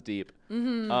classes deep.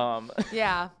 Mm-hmm.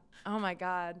 Yeah. Oh my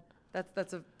God.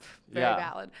 That's a very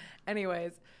valid.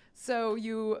 Anyways, So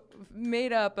you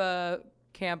made up a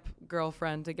camp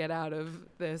girlfriend to get out of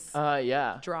this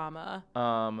Yeah. drama.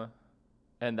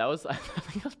 And that was, I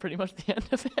think that was pretty much the end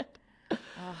of it.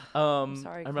 I'm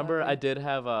sorry, I remember Chloe. I did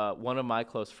have one of my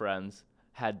close friends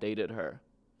had dated her.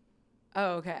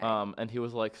 Oh, okay. And he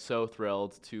was like so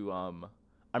thrilled to, I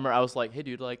remember I was like, hey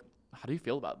dude, like, how do you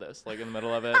feel about this? Like in the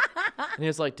middle of it. And he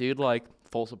was like, dude, like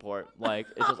full support. Like,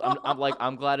 it's just,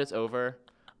 I'm glad it's over.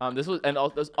 This was, and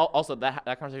also that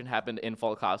conversation happened in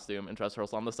full costume in dress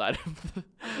rehearsal on the side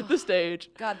of the stage.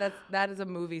 God, that is a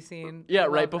movie scene. Yeah, I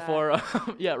right love that.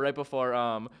 before, right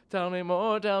before, tell me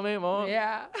more.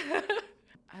 Yeah.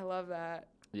 I love that.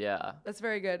 Yeah. That's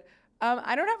very good.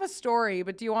 I don't have a story,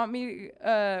 but do you want me?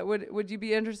 Would you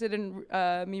be interested in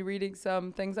me reading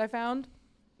some things I found?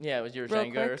 Yeah, it was your Real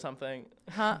Jenga quick. or something.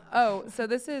 Huh? Oh, so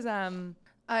this is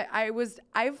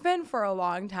I've been for a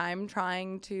long time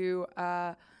trying to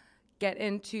hack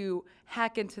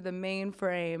into the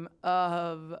mainframe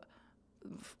of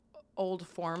old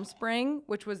FormSpring,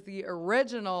 which was the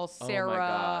original Sarah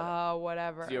God.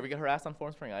 whatever. Did you ever get harassed on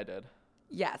FormSpring? I did.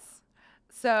 Yes.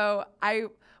 So I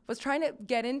was trying to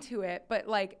get into it, but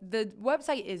like the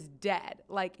website is dead.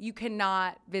 Like you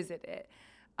cannot visit it,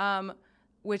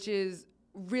 which is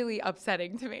really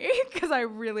upsetting to me because I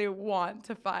really want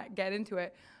to get into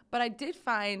it. But I did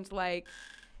find like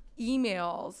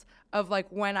emails of like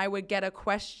when I would get a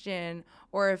question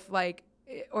or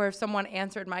if someone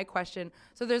answered my question.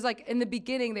 So there's like in the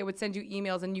beginning they would send you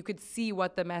emails and you could see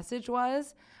what the message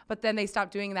was, but then they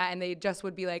stopped doing that and they just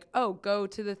would be like, oh, go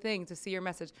to the thing to see your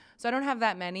message. So I don't have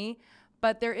that many,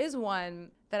 but there is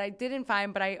one that I didn't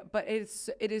find, but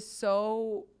it is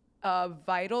so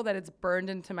vital that it's burned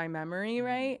into my memory,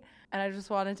 right? And I just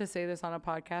wanted to say this on a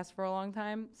podcast for a long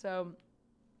time. So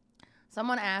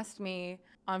someone asked me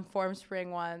on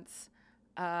FormSpring once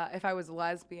if I was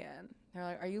lesbian. They're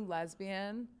like, are you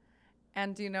lesbian?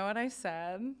 And do you know what I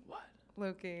said? What?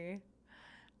 Lukey.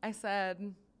 I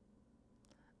said,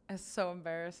 it's so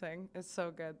embarrassing. It's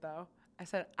so good, though. I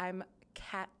said, I'm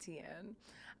Catian.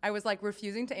 I was, like,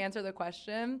 refusing to answer the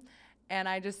question, and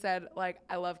I just said, like,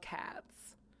 I love cats.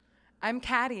 I'm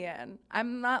Catian.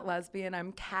 I'm not lesbian.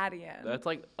 I'm Catian. That's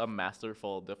like a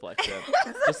masterful deflection.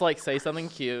 Just like say something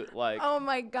cute, like. Oh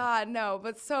my God, no.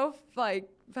 But so like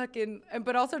fucking,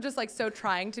 but also just like so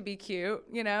trying to be cute,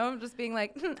 you know? Just being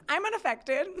like, I'm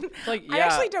unaffected. Like, I yeah.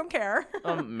 actually don't care.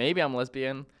 Maybe I'm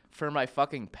lesbian for my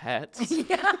fucking pets.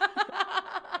 Yeah.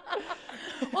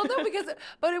 Well, no,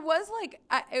 but it was like,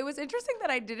 it was interesting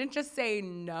that I didn't just say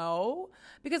no,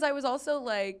 because I was also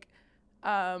like,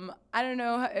 I don't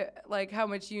know, like how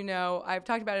much you know. I've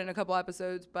talked about it in a couple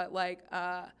episodes, but like,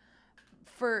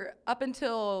 for up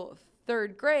until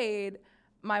third grade,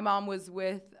 my mom was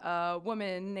with a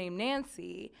woman named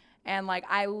Nancy, and like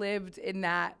I lived in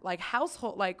that like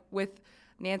household, like with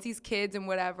Nancy's kids and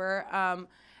whatever.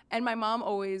 And my mom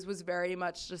always was very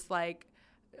much just like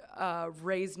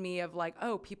raised me of like,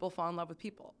 oh, people fall in love with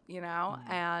people, you know.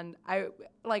 Mm-hmm. And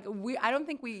I don't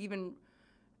think we even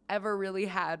ever really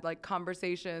had like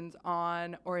conversations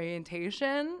on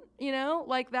orientation, you know,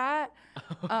 like that.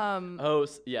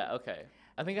 Yeah, okay.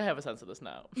 I think I have a sense of this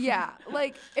now. Yeah,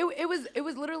 like it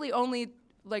was literally only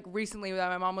like recently that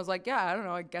my mom was like, yeah, I don't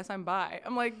know, I guess I'm bi.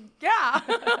 I'm like, yeah.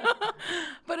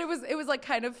 But it was like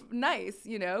kind of nice,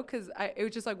 you know, because it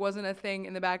just like wasn't a thing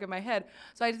in the back of my head.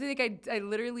 So I think I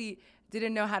literally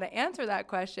didn't know how to answer that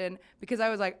question because I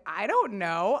was like, I don't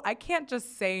know. I can't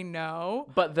just say no.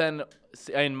 But then,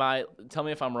 tell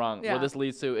me if I'm wrong. Yeah. What this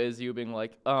leads to is you being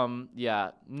like,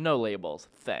 yeah, no labels,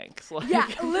 thanks. Like, Yeah,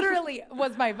 literally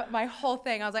was my whole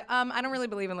thing. I was like, I don't really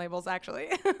believe in labels, actually.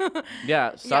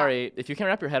 Yeah, sorry. Yeah. If you can't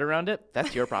wrap your head around it,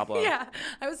 that's your problem. Yeah,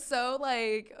 I was so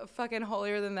like fucking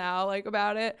holier than thou like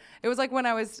about it. It was like when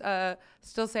I was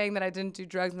still saying that I didn't do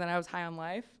drugs and then I was high on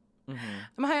life. Mm-hmm.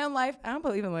 I'm high on life. I don't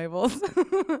believe in labels.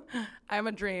 I'm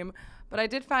a dream. But I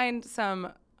did find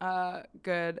some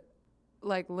good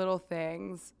like little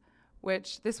things,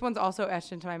 which this one's also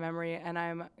etched into my memory, and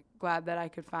I'm glad that I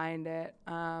could find it.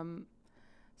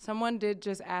 Someone did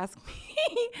just ask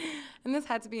me, and this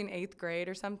had to be in 8th grade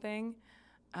or something.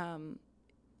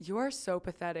 You are so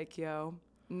pathetic, yo.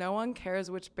 No one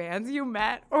cares which bands you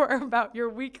met or about your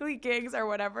weekly gigs or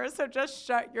whatever, so just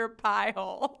shut your pie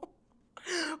hole.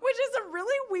 Which is a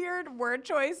really weird word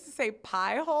choice to say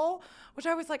pie hole, which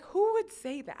I was like, who would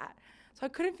say that? So I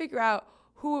couldn't figure out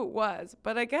who it was,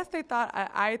 but I guess they thought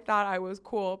I thought I was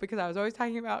cool because I was always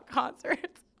talking about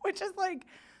concerts, which is like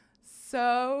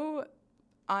so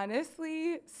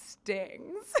honestly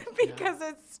stings because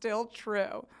it's still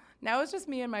true. Now it's just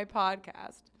me and my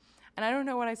podcast. And I don't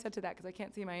know what I said to that because I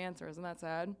can't see my answer. Isn't that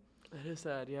sad? It is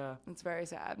sad, yeah. It's very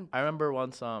sad. I remember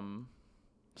once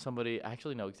somebody, I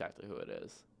actually know exactly who it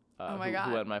is. Oh my who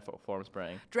God. went my form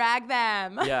spring. Drag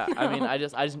them. Yeah, I mean,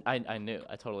 I knew.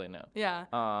 I totally knew. Yeah.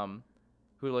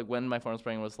 Who like when my form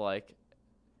spring was like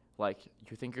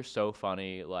you think you're so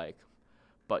funny, like,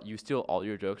 but you steal all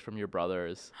your jokes from your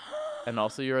brothers, and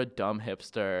also you're a dumb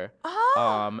hipster.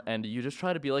 And you just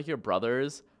try to be like your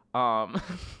brothers.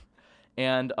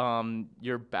 And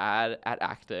you're bad at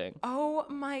acting. Oh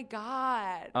my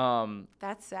God.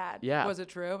 That's sad. Yeah. Was it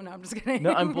true? No, I'm just kidding.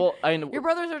 No, Your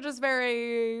brothers are just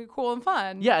very cool and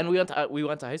fun. Yeah, and we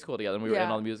went to high school together, and we were in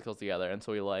Yeah. all the musicals together, and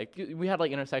so we had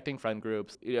like intersecting friend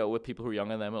groups, you know, with people who were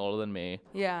younger than them and older than me.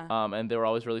 Yeah. And they were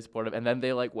always really supportive, and then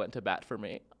they like went to bat for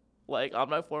me, like on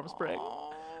my form spring.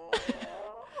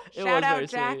 It Shout was out very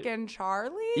Jack sweet. and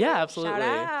Charlie. Yeah, absolutely.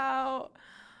 Shout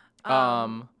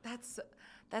out.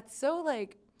 That's so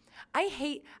like, I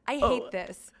hate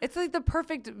this. It's like the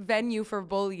perfect venue for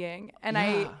bullying, and I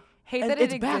Yeah. hate And that it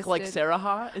it's existed. back like Sarah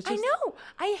Ha. It's I just, know.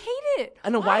 I hate it. I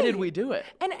know why did we do it?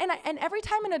 And every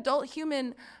time an adult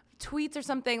human tweets or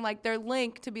something, like their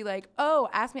link to be like, oh,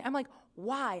 ask me, I'm like,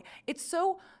 why? It's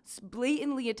so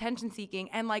blatantly attention seeking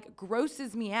and like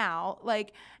grosses me out.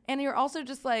 Like, and you're also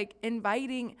just like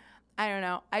inviting. I don't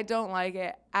know. I don't like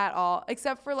it at all.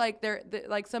 Except for like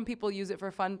like some people use it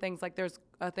for fun things. Like there's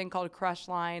a thing called Crush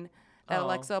Line that Oh.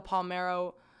 Alexa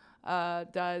Palmero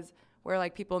does, where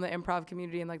like people in the improv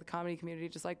community and like the comedy community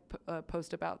just like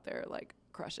post about their like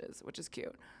crushes, which is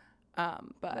cute. But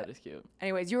That is cute.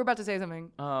 anyways, you were about to say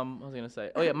something. What was I gonna say?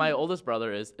 Oh yeah, my oldest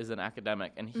brother is an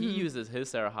academic, and he Mm-hmm. uses his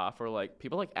Sarah Ha for like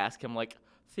people like ask him like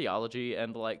theology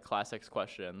and like classics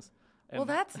questions. Well, And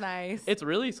that's nice. it's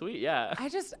really sweet. Yeah. I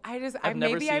never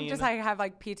maybe I seen- just like have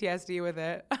like PTSD with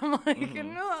it. I'm like,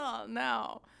 Mm-hmm.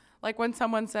 no. Like when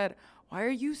someone said, "Why are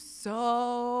you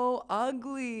so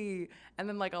ugly?" and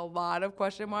then like a lot of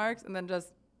question marks, and then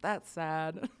just that's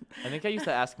sad. I think I used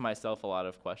to ask myself a lot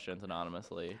of questions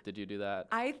anonymously. Did you do that?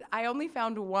 I only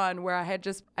found one where I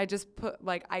just put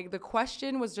like the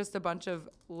question was just a bunch of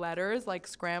letters like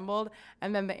scrambled,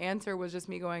 and then the answer was just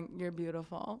me going, "You're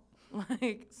beautiful."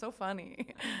 Like so funny.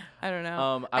 I don't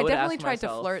know. I I would definitely ask tried to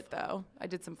myself- flirt though. I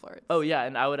did some flirts. Oh yeah,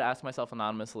 and I would ask myself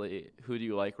anonymously, "Who do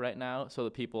you like right now?" So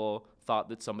that people thought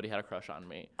that somebody had a crush on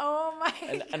me. Oh my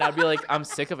And, God. and I'd be like, "I'm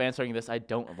sick of answering this. I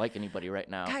don't like anybody right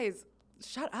now." Guys,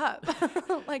 shut up.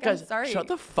 Like Guys, I'm sorry. shut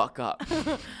the fuck up.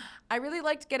 I really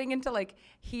liked getting into like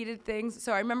heated things.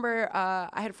 So I remember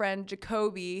I had a friend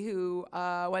Jacoby who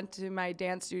went to my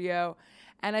dance studio,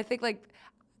 and I think like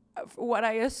what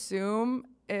I assume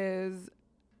is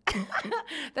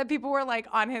that people were like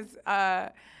on his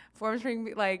form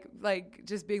string, like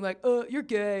just being like, "Oh, you're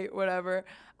gay," whatever.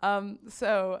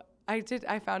 So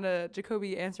I found a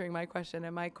Jacoby answering my question,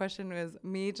 and my question was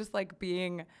me just like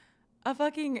being a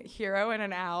fucking hero and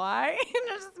an ally. And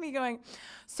it's just me going,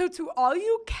 "So to all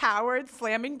you cowards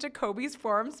slamming Jacoby's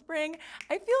form spring,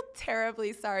 I feel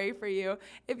terribly sorry for you.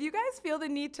 If you guys feel the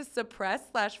need to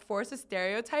suppress/force a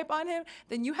stereotype on him,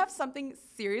 then you have something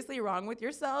seriously wrong with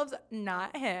yourselves,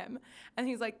 not him." And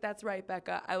he's like, "That's right,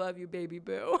 Becca. I love you, baby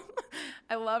boo."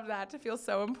 I love that to feel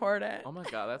so important. Oh my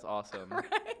god, that's awesome.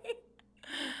 Right?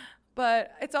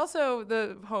 But it's also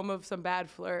the home of some bad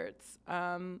flirts.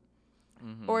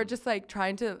 Or just like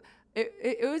trying to,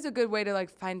 it was a good way to like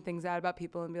find things out about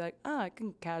people and be like, oh, I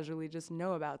can casually just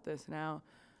know about this now.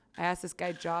 I asked this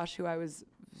guy, Josh, who I was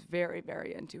very,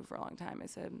 very into for a long time. I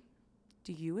said,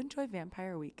 "Do you enjoy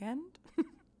Vampire Weekend?" And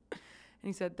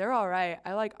he said, "They're all right.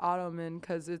 I like Ottoman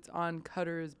because it's on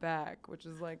Cutter's back," which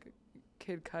is like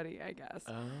Kid Cudi, I guess.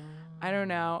 I don't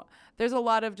know. There's a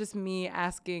lot of just me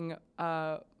asking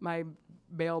my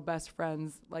male best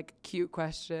friends like cute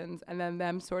questions, and then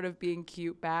them sort of being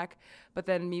cute back, but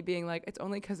then me being like, it's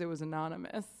only because it was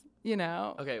anonymous, you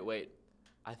know? Okay, wait.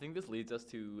 I think this leads us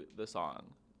to the song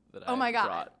that Oh I my God.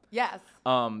 brought. Yes.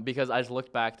 Because I just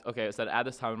looked back. Okay, it said at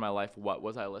this time in my life, what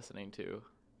was I listening to?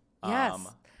 Yes.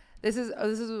 This is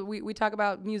we talk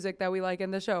about music that we like in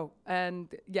the show,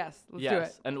 and yes, let's do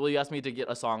it. And well, you asked me to get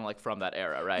a song like from that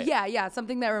era, right? Yeah,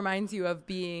 something that reminds you of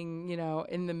being, you know,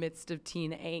 in the midst of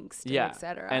teen angst, Yeah. and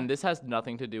etc. And this has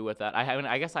nothing to do with that.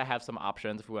 I guess I have some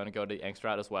options if we want to go to the angst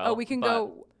route as well. oh, we can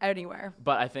go anywhere.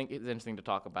 But I think it's interesting to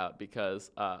talk about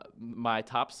because my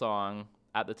top song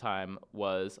at the time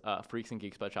was "Freaks and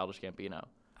Geeks" by Childish Gambino,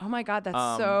 Oh my God,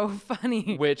 that's so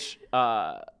funny. which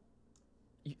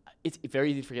it's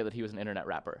very easy to forget that he was an internet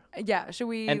rapper. Yeah, should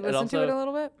we And listen to also- it a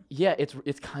little bit? Yeah,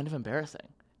 it's kind of embarrassing.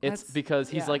 It's That's- because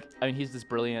he's yeah. like, I mean, he's this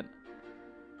brilliant,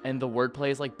 and the wordplay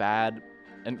is like bad,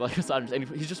 and like and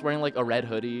he's just wearing like a red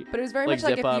hoodie. But it was very like much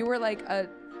like zip if up. you were like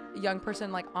young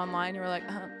person like online, you were like,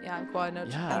 yeah, I'm cool. I know.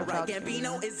 Yeah. Alright,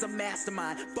 Gambino is a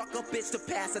mastermind. Fuck a bitch to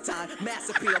pass the time. Mass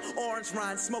appeal, orange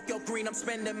rind, smoke your green. I'm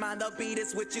spending mine. The beat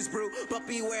is witch's brew, but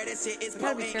beware this shit is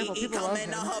gotta be potent. careful. EE People love coming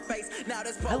him. on her face. Now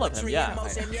there's I love him, poetry yeah. in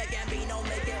motion. Yeah, Gambino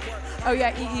make it work. Oh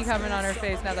yeah, EE coming on her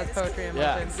face. Now that's poetry in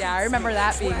Yeah. motion. Yeah, I remember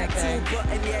that being a thing.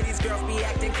 And yeah, these girls be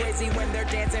acting crazy when they're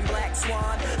dancing Black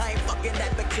Swan. I ain't fucking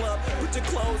at the club. Put your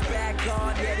clothes back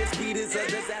on. Yeah, this beat is a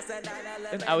disaster.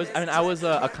 And I was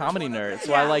a comedy nerd,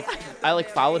 so I like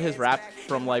followed his rap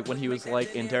from like when he was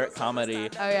like in Derek Comedy.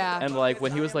 Oh yeah. And like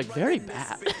when he was like very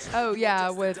bad. Oh yeah,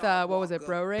 with what was it,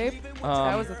 bro rape?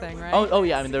 That was the thing, right? Oh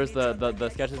yeah, I mean there was the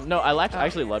sketches. No, I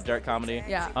actually love Derek Comedy.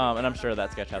 Yeah. And I'm sure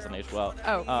that sketch hasn't aged well.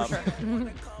 Oh, for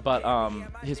sure. But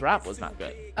his rap was not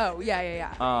good. Oh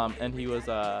yeah. And he was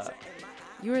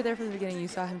You were there from the beginning. You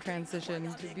saw him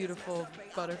transition to beautiful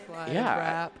butterfly yeah,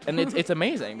 rap. and it's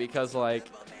amazing because like,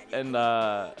 and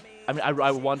I mean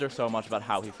I wonder so much about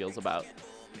how he feels about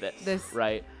this.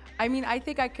 Right. I mean, I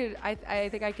think I could. I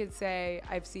think I could say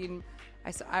I've seen.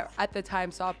 I at the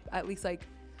time saw at least like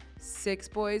 6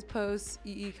 boys post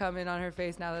EE coming on her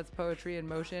face. Now that's poetry in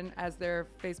motion as their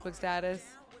Facebook status.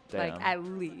 Damn. Like at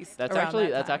least. That's around actually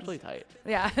that that's time. actually tight.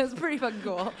 Yeah, it's pretty fucking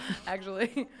cool,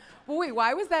 actually. But wait,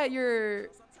 why was that your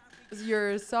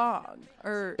song?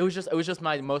 Or It was just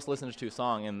my most listened to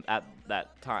song at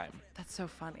that time. that's so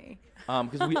funny.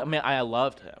 Because I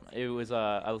loved him. It was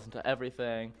I listened to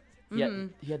everything. He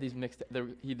had these mixed.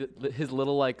 He did, his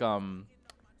little like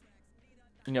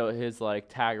his like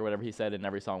tag or whatever he said in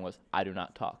every song was "I do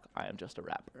not talk. I am just a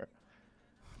rapper,"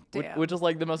 which is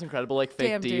like the most incredible like fake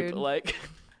Damn, deep dude. like.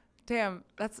 Damn,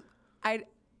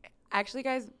 actually,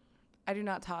 guys, I do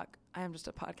not talk. I am just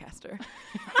a podcaster.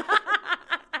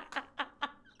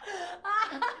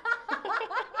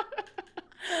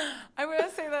 I'm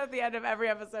gonna say that at the end of every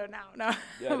episode now. No.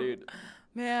 Yeah, dude.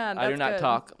 Man, I do that's not good.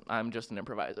 talk. I'm just an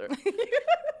improviser.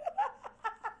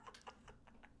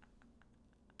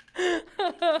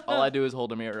 All I do is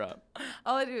hold a mirror up.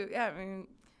 All I do, yeah, I mean,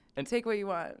 And take what you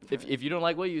want. If you don't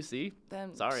like what you see,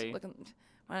 Then sorry. why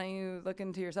don't you look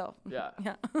into yourself? Yeah.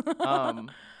 Yeah.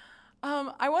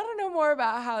 Um, I want to know more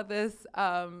about how this.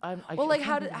 How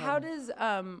does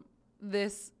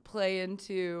this play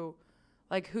into,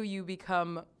 like, who you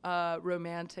become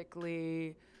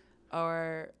romantically,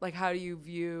 or like how do you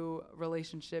view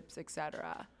relationships,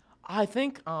 etc. I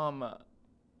think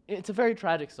it's a very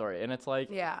tragic story, and it's like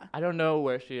Yeah. I don't know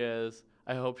where she is.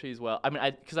 I hope she's well. I mean,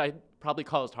 because I probably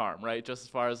caused harm, right? Just as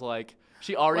far as like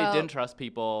she already Well, didn't trust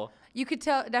people. You could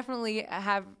definitely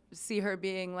see her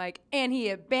being like, and he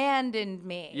abandoned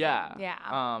me. Yeah.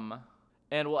 Yeah.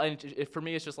 For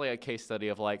me, it's just like a case study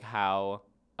of like how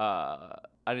I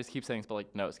just keep saying, but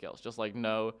like no skills, just like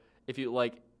no. If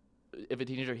a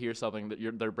teenager hears something that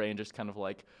their brain just kind of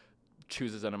like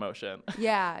chooses an emotion.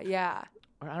 Yeah.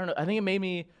 Or I don't know. I think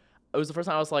it was the first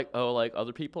time I was like, oh, like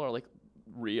other people are like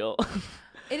real.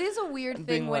 It is a weird And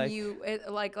thing being when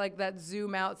like- like that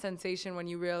zoom out sensation when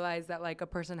you realize that like a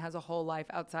person has a whole life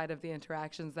outside of the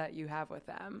interactions that you have with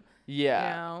them. Yeah.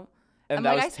 You know? And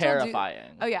like, that I was still do-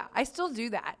 terrifying. Oh yeah, I still do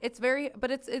that.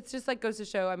 But it's just like goes to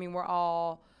show. I mean, we're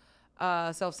all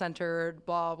self-centered,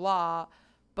 blah blah,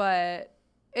 but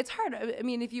it's hard. I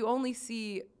mean, if you only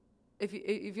see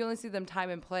them time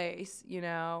and place, you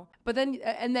know. But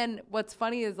then what's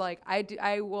funny is like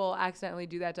I will accidentally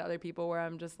do that to other people where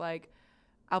I'm just like,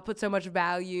 I'll put so much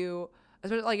value,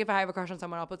 especially like if I have a crush on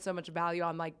someone, I'll put so much value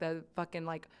on like the fucking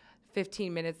like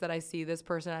 15 minutes that I see this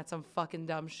person at some fucking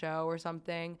dumb show or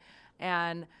something,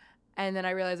 and then I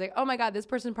realize like, oh my God, this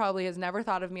person probably has never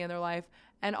thought of me in their life,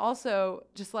 and also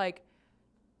just like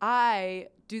I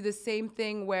do the same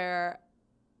thing where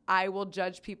I will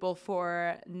judge people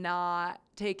for not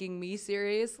taking me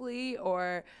seriously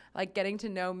or like getting to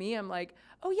know me. I'm like,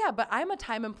 oh yeah, but I'm a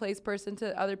time and place person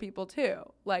to other people too,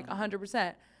 like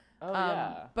 100%. Oh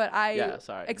yeah. But I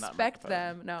sorry, not expect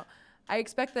microphone. I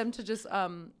expect them to just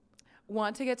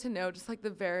want to get to know just like the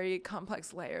very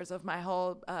complex layers of my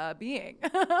whole being.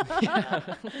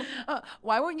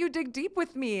 Why won't you dig deep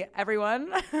with me,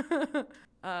 everyone?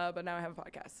 But now I have a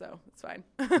podcast, so it's fine.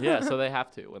 Yeah, so they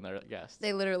have to when they're guests.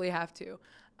 They literally have to.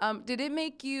 Did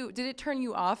it turn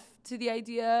you off to the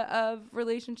idea of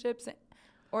relationships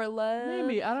or love?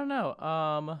 Maybe, I don't know.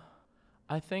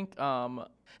 I think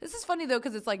This is funny though,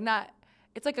 because it's like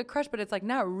it's like a crush, but it's like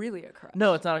not really a crush.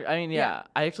 no, it's not. I mean, yeah, Yeah.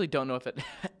 I actually don't know if it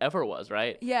ever was,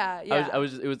 right? Yeah.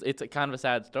 It's a kind of a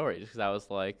sad story just because I was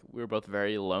like, we were both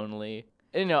very lonely.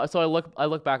 And, so I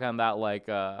look back on that like,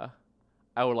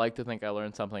 I would like to think I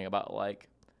learned something about like,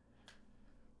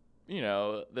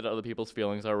 that other people's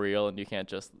feelings are real and you can't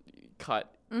just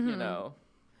cut, Mm-hmm.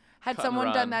 Had cut and someone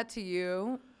done run. that to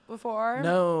you before?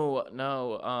 No.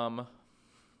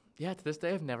 Yeah, to this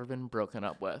day, I've never been broken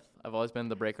up with. I've always been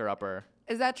the breaker-upper.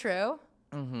 Is that true?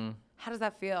 Mm-hmm. How does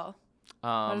that feel?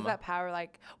 What is that power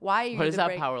like? Why are you What is the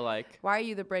that power like? Why are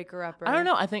you the breaker-upper? I don't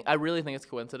know. I really think it's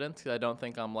coincidence, 'cause I don't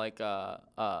think I'm like I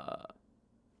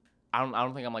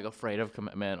don't think I'm like afraid of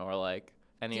commitment or like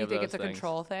any Do you of think those it's a things.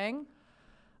 control thing?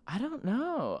 I don't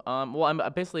know. Well, I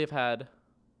basically have had.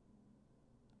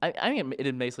 I think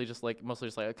it basically just like mostly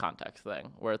just like a context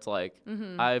thing where it's like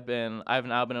I've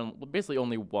now been in basically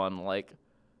only one like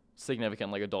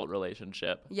significant like adult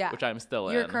relationship, Yeah. which I'm still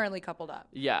in. You're currently coupled up.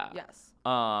 Yeah. Yes.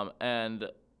 And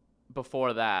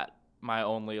before that, my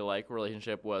only like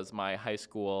relationship was my high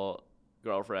school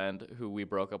girlfriend, who we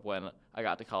broke up when I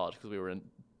got to college because we were in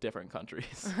different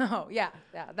countries. Oh, yeah.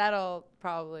 That'll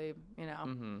probably,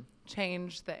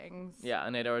 change things. Yeah,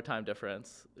 an 8-hour time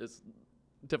difference is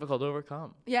difficult to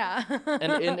overcome. Yeah.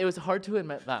 and it was hard to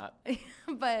admit that.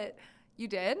 But you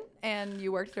did, and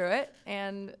you worked through it,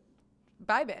 and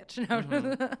bye, bitch. No.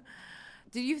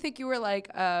 Did you think you were like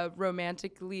a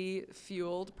romantically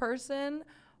fueled person,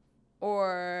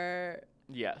 or?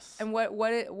 Yes. And what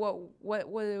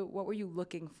were you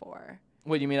looking for?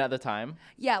 What do you mean at the time?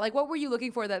 Yeah, like what were you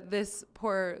looking for that this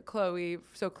poor Chloe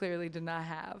so clearly did not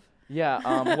have? Yeah.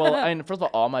 Well, first of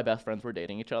all my best friends were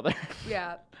dating each other.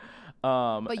 Yeah.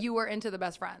 Um, But you were into the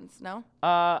best friends, no?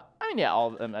 I mean, yeah, all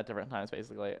of them at different times,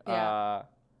 basically. Yeah.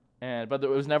 But it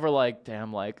was never like,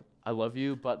 damn, like I love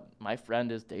you, but my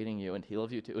friend is dating you, and he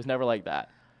loves you too. It was never like that.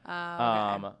 Okay.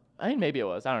 I mean, maybe it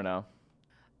was. I don't know.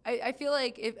 I feel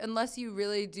like unless you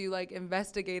really do like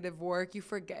investigative work, you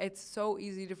forget. It's so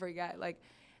easy to forget like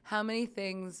how many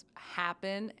things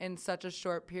happen in such a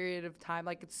short period of time.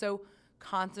 Like it's so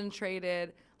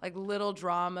concentrated, like little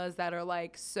dramas that are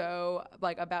like so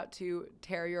like about to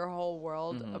tear your whole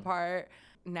world apart.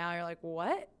 Now you're like,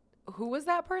 what? Who was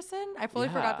that person? I fully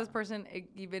forgot Yeah. this person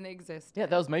even existed. Yeah,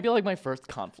 that was maybe like my first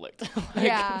conflict. Like,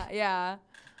 Yeah.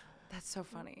 That's so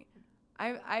funny.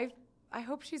 I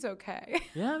hope she's okay.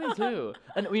 Yeah, me too.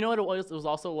 And you know what it was? It was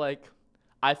also like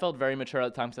I felt very mature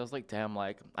at the time, because I was like, damn,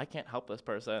 like I can't help this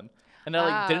person. And I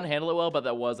like didn't handle it well, but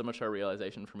that was a mature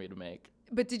realization for me to make.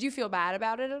 But did you feel bad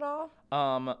about it at all?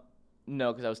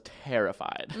 No, because I was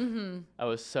terrified. I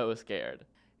was so scared.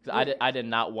 'Cause I did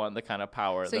not want the kind of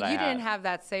power So that I you had. didn't have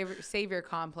that savior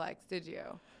complex, did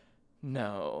you?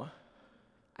 No.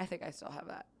 I think I still have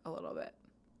that a little bit.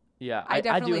 Yeah, I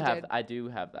definitely did. I do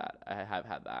have that. I have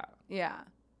had that. Yeah.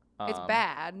 It's Um,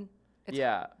 bad.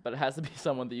 Yeah, but it has to be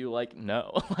someone that you like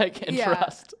know, like and Yeah.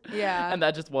 trust. Yeah. And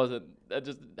that just wasn't.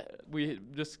 We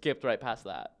just skipped right past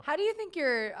that. How do you think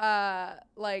your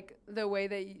like the way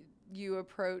that you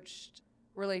approached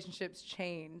relationships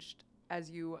changed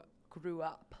as you grew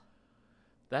up?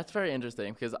 That's very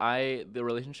interesting, because the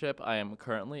relationship I am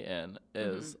currently in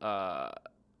is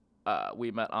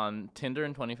we met on Tinder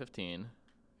in 2015.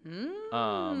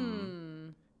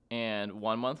 And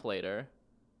 1 month later,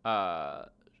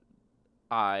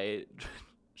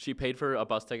 she paid for a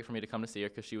bus ticket for me to come to see her,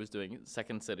 because she was doing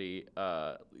Second City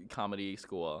comedy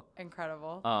school,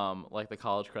 Incredible. like the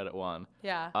college credit one.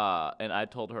 Yeah. And I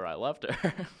told her I loved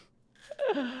her.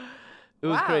 It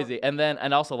was Wow. crazy.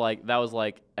 And also like that was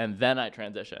like, and then I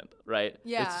transitioned, right?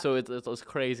 Yeah. It's this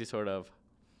crazy sort of.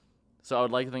 So I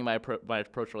would like to think my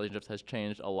approach to relationships has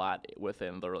changed a lot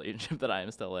within the relationship that I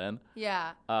am still in.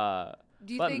 Yeah.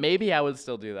 Do you But think maybe I would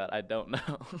still do that. I don't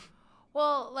know.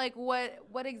 Well, like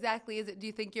what exactly is it? Do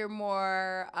you think you're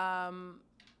more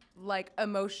like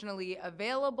emotionally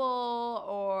available,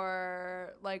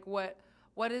 or like what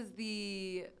is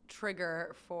the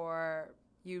trigger for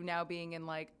you now being in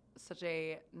like such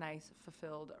a nice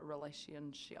fulfilled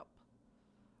relationship?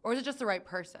 Or is it just the right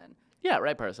person? Yeah,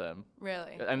 right person.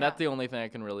 Really? And that's the only thing I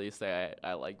can really say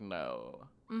I like know.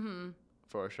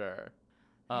 For sure.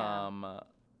 Yeah.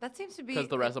 That seems to be Because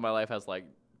the rest of my life has like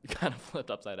kind of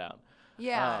flipped upside down.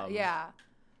 Yeah, yeah.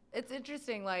 It's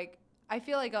interesting. Like I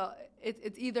feel like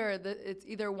it's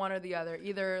either one or the other.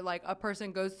 Either like a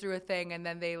person goes through a thing and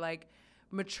then they like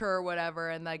mature, whatever,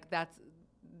 and like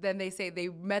then they say they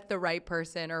met the right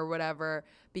person or whatever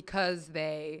because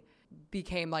they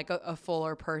became like a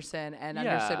fuller person and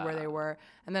understood where they were.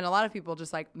 And then a lot of people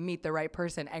just like meet the right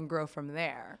person and grow from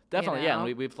there. Definitely, you know? yeah.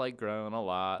 And we've like grown a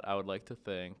lot, I would like to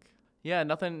think. Yeah,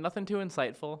 nothing too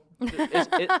insightful.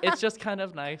 It's just kind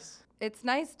of nice. It's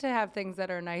nice to have things that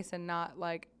are nice and not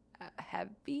like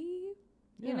heavy,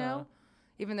 you know?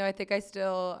 Even though I think I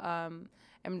still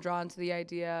am drawn to the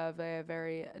idea of a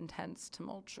very intense,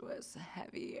 tumultuous,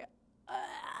 heavy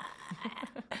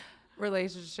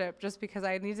relationship just because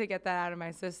I need to get that out of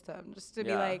my system. Just to be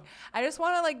Yeah. like, I just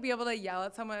want to like be able to yell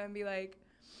at someone and be like,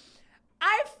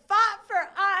 I fought for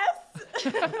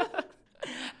us.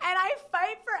 And I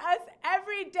fight for us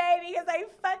every day because I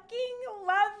fucking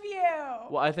love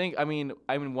you. Well, I mean,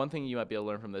 one thing you might be able to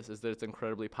learn from this is that it's an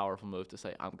incredibly powerful move to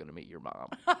say, I'm going to meet your mom.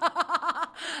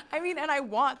 I mean, and I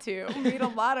want to meet a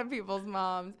lot of people's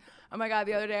moms. Oh my God,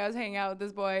 the other day I was hanging out with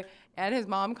this boy and his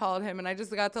mom called him and I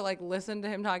just got to like listen to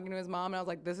him talking to his mom and I was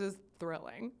like, this is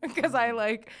thrilling because I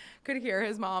like could hear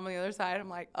his mom on the other side. I'm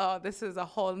like, oh, this is a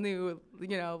whole new,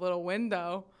 little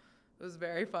window. It was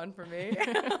very fun for me.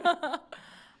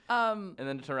 And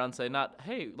then to turn around and say, not,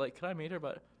 hey, like, can I meet her?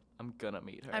 But I'm going to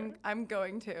meet her. I'm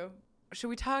going to. Should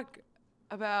we talk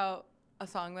about a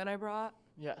song that I brought?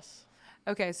 Yes.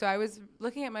 Okay, so I was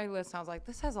looking at my list and I was like,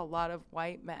 this has a lot of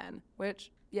white men,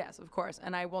 which, yes, of course,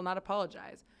 and I will not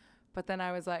apologize. But then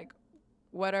I was like,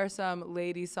 what are some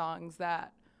lady songs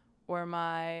that were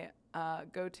my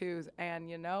go-tos? And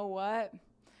you know what?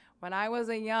 When I was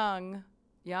a young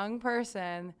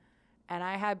person and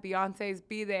I had Beyonce's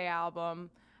B-Day album,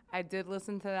 I did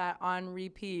listen to that on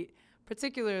repeat,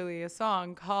 particularly a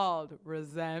song called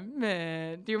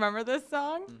Resentment. Do you remember this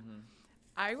song? Mm-hmm.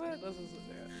 I would listen to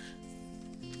it.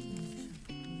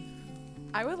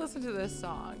 I would listen to this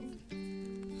song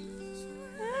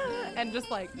and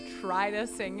just like try to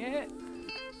sing it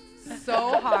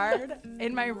so hard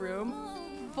in my room,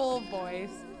 full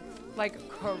voice, like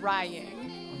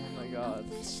crying. Oh my God.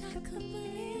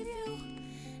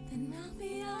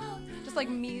 Just like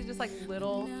me, just like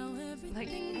little, like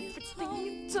everything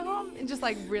you done, and just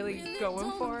like really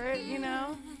going for it,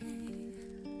 And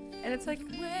it's like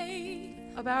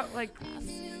about like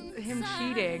him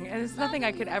cheating, and it's nothing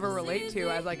I could ever relate to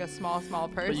as like a small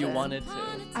person. But you wanted to.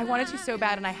 I wanted to so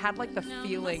bad, and I had like the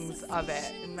feelings of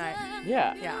it, and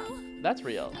Yeah. yeah. That's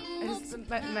real. It's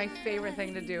my favorite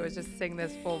thing to do is just sing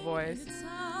this full voice.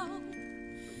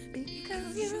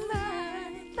 Because you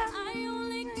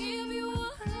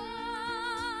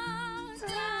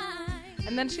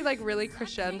and then she like really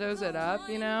crescendos it up,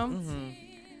 Mm-hmm.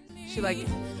 She like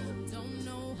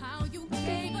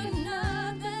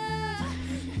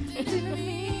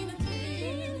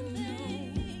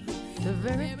the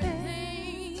very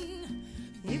thing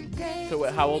you gave. So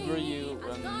wait, how old were you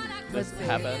when this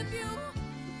happened?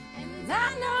 And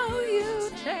I know you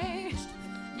changed.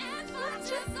 As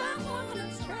much as I wanna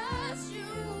trust you,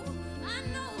 I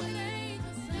know it ain't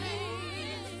the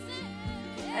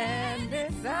same. And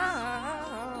it's all.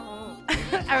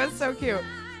 I was so cute.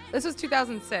 This was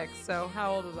 2006, so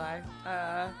how old was I?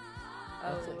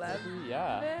 11.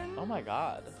 Yeah. Oh my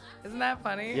God. Isn't that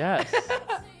funny? Yes.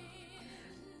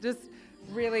 Just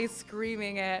really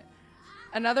screaming it.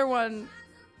 Another one.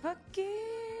 Forgive.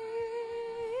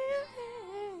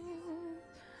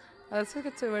 Let's look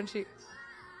at to when she.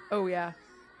 Oh yeah.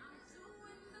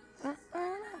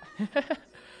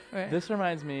 Wait. This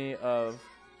reminds me of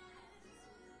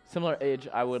similar age.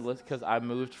 I would listen because I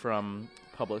moved from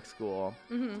public school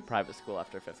to private school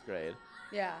after 5th grade,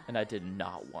 Yeah. and I did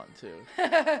not want to.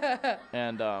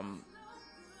 And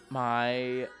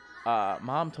my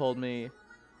mom told me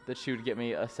that she would get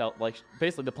me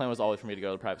basically the plan was always for me to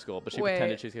go to private school, but she Wait.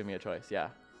 pretended she was giving me a choice. Yeah.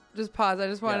 Just pause. I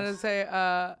just wanted Yes. to say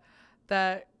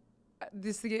that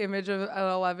this is the image of an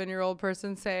 11-year-old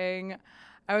person saying,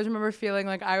 I always remember feeling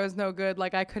like I was no good,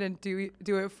 like I couldn't do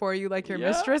it for you like your Yeah.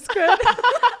 mistress could.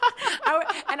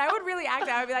 I would really act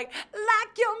out. I would be like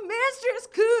your mistress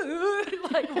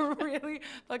could. Like really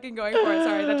fucking going for it.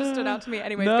 Sorry, that just stood out to me.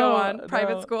 Anyways, go on.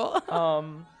 Private school.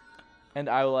 And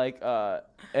I I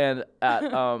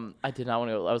did not want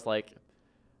to go. I was like,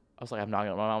 I'm not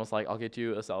gonna. My mom was like, I'll get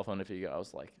you a cell phone if you go. I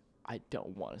was like, I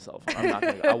don't want a cell phone. I'm not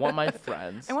gonna go. I want my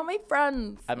friends. I want my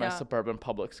friends. At my suburban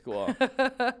public school.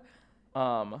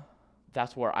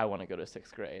 That's where I want to go to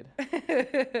 6th grade.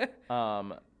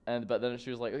 But then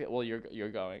she was like, okay, well, you're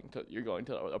going to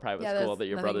a private school there's that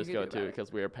your nothing brothers you go can do to about it.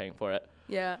 because we are paying for it.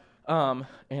 Yeah.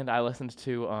 And I listened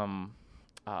to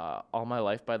All My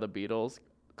Life by the Beatles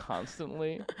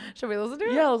constantly. Should we listen to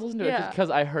it? Yeah, let's listen to Yeah. it because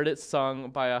I heard it sung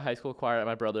by a high school choir at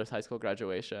my brother's high school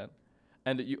graduation.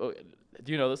 And do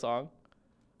you know the song?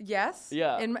 Yes.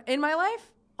 Yeah. In my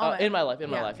life. In my life,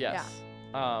 Yeah, yes.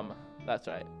 That's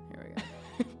right. Here we go.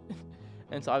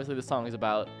 And so obviously the song is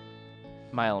about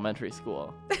my elementary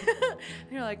school.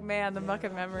 You're like, man, the muck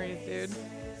of memories, dude.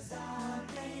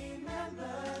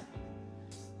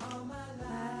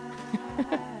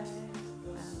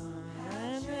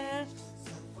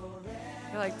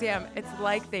 You're like, damn, it's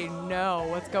like they know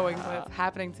what's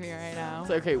happening to me right now.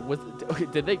 So okay,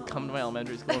 did they come to my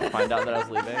elementary school and find out that I was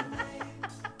leaving?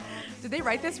 Did they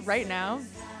write this right now?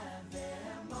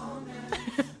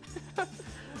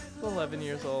 11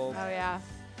 years old. Oh yeah,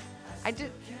 I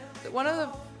did. One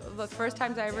of the first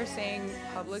times I ever sang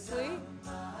publicly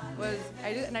was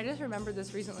and I just remembered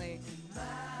this recently.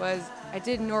 Was I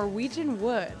did Norwegian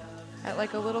Wood at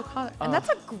like a little concert, and that's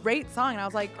a great song. And I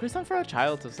was like, Great song for a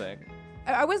child to sing.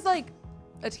 I was like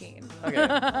a teen. Okay,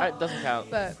 alright, doesn't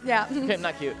count. But yeah, Okay,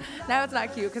 not cute. now it's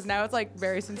not cute because now it's like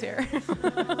very sincere.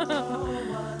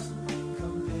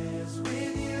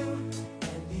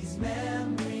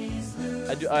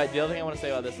 The other thing I want to say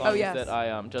about this song yes. is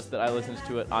that I listened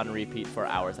to it on repeat for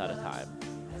hours at a time.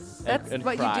 That's and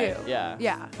what you cried. do. Yeah.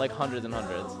 Yeah. Like hundreds and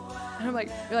hundreds. And I'm like,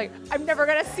 you're like, I'm never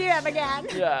gonna see them again.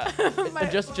 Yeah.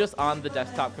 And just on the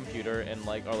desktop computer in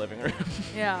like our living room.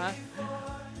 Yeah.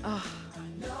 Oh.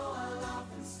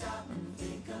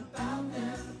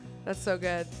 That's so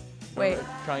good. Wait,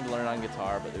 Trying to learn on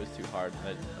guitar, but it was too hard.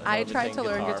 I wanted tried sing to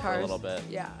learn for guitars. a little bit.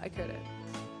 Yeah, I couldn't.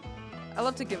 I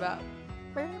love to give up.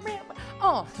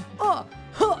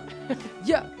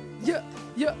 Yeah,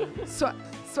 sweat.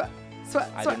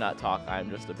 I do not talk. I'm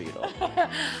just a Beatle.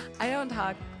 I don't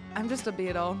talk. I'm just a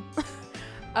Beatle.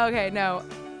 Okay, no.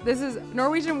 This is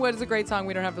Norwegian Wood is a great song.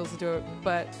 We don't have to listen to it,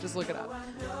 but just look it up.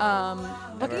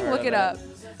 Look it up.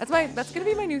 That's gonna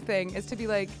be my new thing, is to be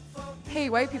like, hey,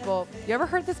 white people, you ever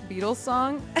heard this Beatles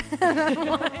song?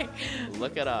 Like,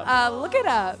 Look it up. look it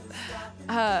up.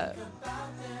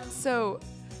 So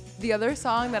the other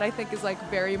song that I think is like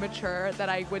very mature that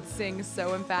I would sing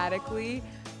so emphatically,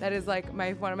 that is like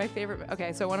one of my favorite.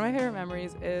 Okay, so one of my favorite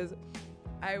memories is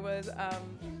I was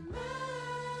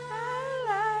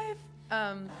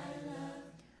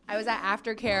I was at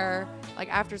aftercare,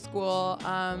 like after school,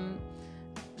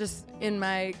 just in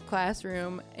my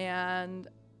classroom, and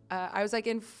I was like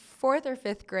in 4th or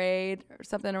 5th grade or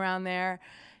something around there,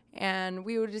 and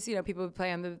we would just, people would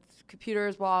play on the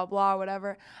computers, blah, blah,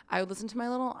 whatever. I would listen to my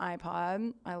little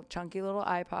iPod, my chunky little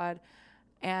iPod,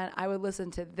 and I would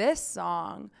listen to this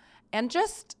song, and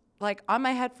just like on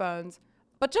my headphones,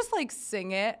 but just like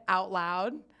sing it out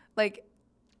loud, like,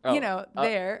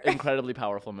 there. Incredibly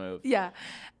powerful move. Yeah.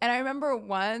 And I remember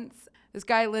once this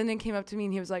guy, Lyndon, came up to me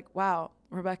and he was like, wow,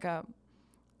 Rebecca,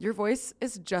 your voice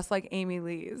is just like Amy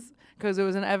Lee's, because it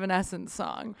was an Evanescence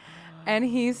song. And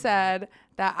he said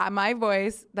that my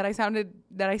voice, that I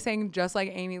sang just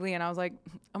like Amy Lee. And I was like,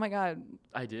 oh my God.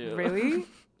 I do. Really?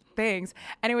 Thanks.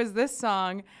 And it was this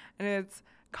song, and it's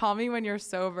Call Me When You're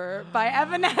Sober by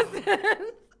Evanescence.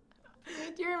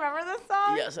 Do you remember this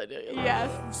song? Yes, I do.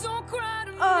 Yes. Don't cry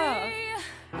to me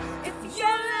If you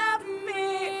love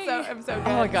me. So I'm so good.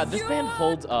 Oh my God, this band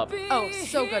holds up. Oh,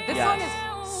 so good. This Yes. song is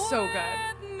so good.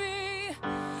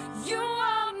 You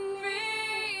want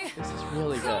me. This is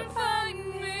really good.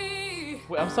 Find me.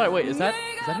 Wait, I'm sorry. Wait, is that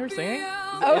her singing?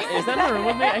 Oh. Is that in the room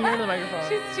with me? I hear her in the microphone.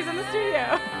 She's in the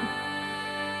studio.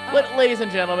 Ladies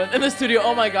and gentlemen, in the studio.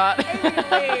 Oh my God.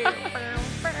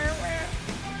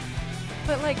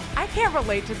 But like, I can't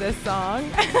relate to this song,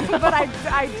 but I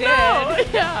did. No,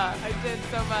 yeah. I did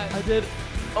so much. I did.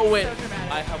 Oh wait, So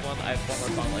dramatic. I have one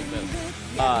more song like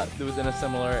this. It was in a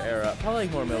similar era, probably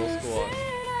like more middle school.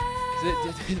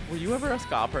 Were you ever a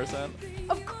ska person?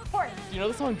 Of course. Do you know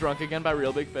the song "Drunk Again" by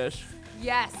Real Big Fish?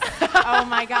 Yes. Oh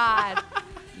my God.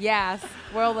 Yes.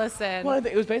 We'll listen. Well, I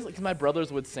think it was basically because my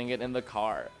brothers would sing it in the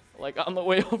car, like on the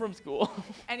way home from school.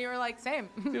 And you were like, same.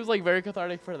 It was like very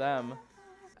cathartic for them.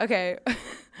 Okay.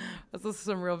 Let's listen to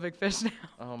some Real Big Fish now.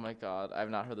 Oh my God, I've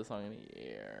not heard this song in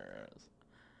years.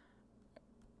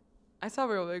 I saw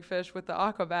Real Big Fish with the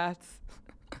Aquabats.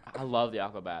 I love the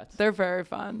Aquabats. They're very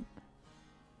fun.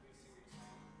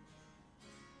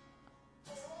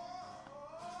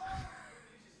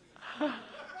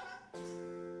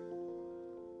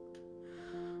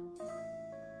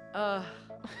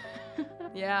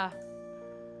 Yeah.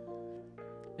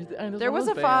 There was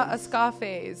a ska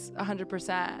phase,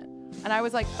 100%. And I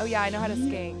was like, oh yeah, I know how to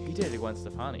skate. He did Gwen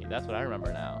Stefani. That's what I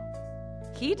remember now.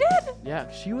 He did? Yeah,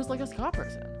 she was like a ska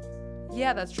person.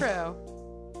 Yeah, that's true.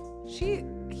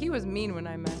 He was mean when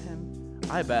I met him.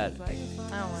 I bet. Like,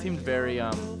 I don't like Seemed very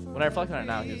when I reflect on it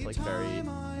now, he was like very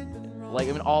like,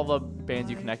 I mean, all the bands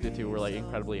you connected to were like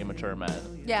incredibly immature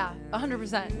men. Yeah,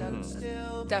 100%.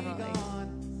 No, definitely.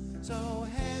 So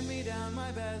hand me down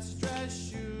my best dress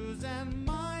shoes and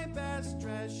my best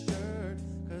dress shirt,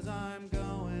 'cause I'm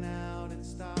going out in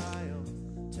style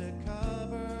to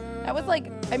cover. That was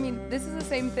like, I mean, this is the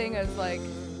same thing as like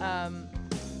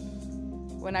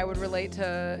when I would relate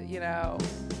to,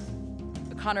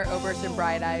 Conor Oberst in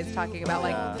Bright Eyes talking about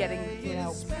like Yeah. getting,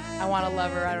 I want a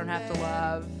lover I don't have to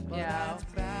love,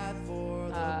 Bad for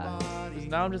the body,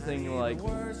 Now I'm just thinking like,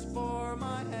 worse for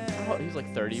my head. he's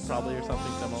like 30 probably or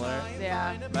something similar.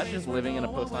 Yeah. Imagine just living in a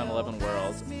post 9/11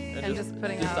 world And just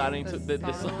putting out deciding this this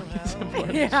song song about is it.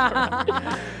 important.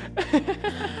 Yeah.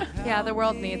 Yeah, the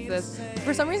world needs this.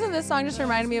 For some reason, this song just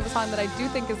reminded me of a song that I do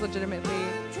think is legitimately.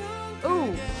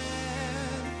 Ooh.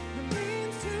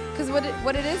 Because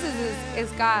what it is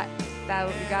it's got that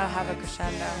you gotta have a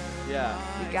crescendo. Yeah.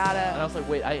 You And gotta. I was like,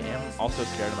 wait, I am also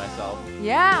scared of myself.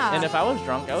 Yeah. And if I was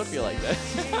drunk, I would feel like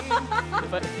this.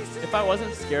 if I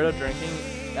wasn't scared of drinking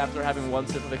after having one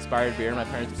sip of expired beer in my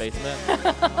parents' basement,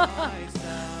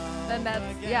 then that's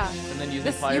yeah. and then using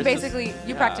This pliers. you to s- basically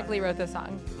you yeah. practically wrote this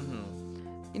song.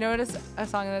 Mhm. You know what is a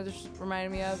song that just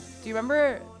reminded me of? Do you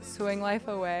remember "Swing Life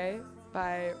Away"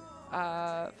 by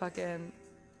fucking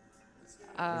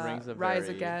Rings a Rise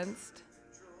very- Against?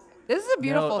 This is a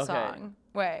beautiful okay. song.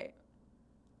 Wait,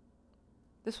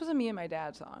 this was a me and my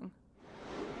dad song.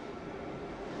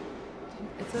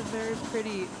 It's a very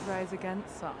pretty Rise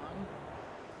Against song.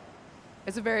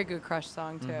 It's a very good Crush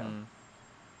song too. Mhm.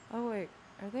 Oh wait,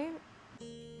 are they?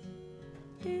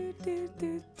 Do, do,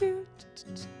 do, do.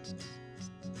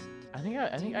 I think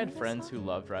I had friends who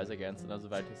loved Rise Against, and I was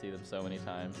about to see them so many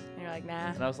times. And you're like, nah.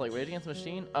 And I was like, Rage Against the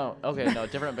Machine? Oh, okay, no,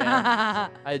 different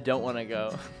band. I don't want to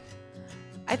go.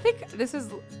 I think this is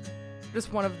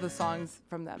just one of the songs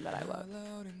from them that I love.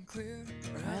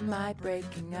 Am I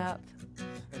breaking up?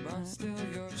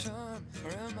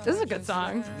 This is a good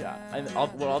song. Yeah, and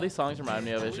what all these songs remind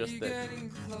me of is just that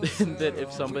that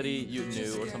if somebody you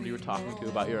knew or somebody you were talking to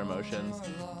about your emotions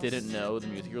didn't know the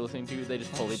music you were listening to, they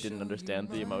just totally didn't understand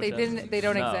the emotions. They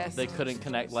don't No, exist. They couldn't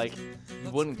connect. Like, you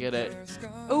wouldn't get it.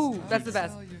 Ooh, that's the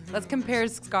best. Let's compare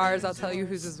scars. I'll tell you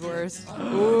whose is worse.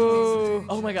 Ooh.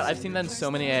 Oh my god, I've seen that in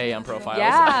so many AAM profiles.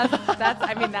 Yeah,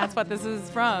 that's what this is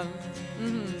from.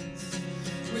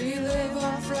 We live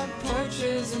on front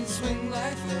porches and swing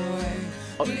life away.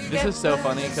 Oh, this is so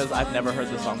funny because I've never heard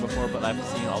this song before, but I've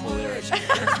seen all the lyrics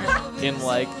in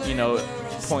like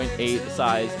 0.8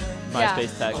 size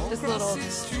MySpace text. Just little.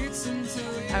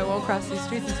 I won't cross these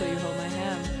streets until you hold my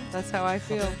hand. That's how I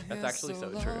feel. That's actually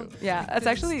so true. Yeah, that's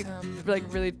actually like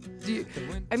really.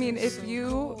 I mean, if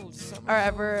you are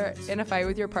ever in a fight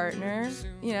with your partner,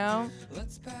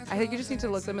 I think you just need to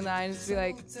look them in the eye and just be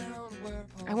like,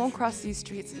 I won't cross these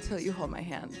streets until you hold my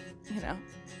hand, And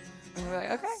we're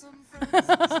like,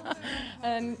 okay.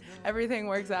 And everything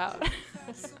works out.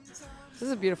 This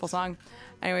is a beautiful song.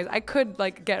 Anyways, I could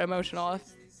get emotional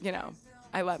if,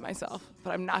 I let myself,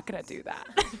 but I'm not gonna do that.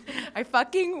 I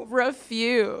fucking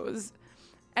refuse.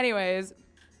 Anyways,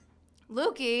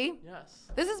 Lukey, Yes.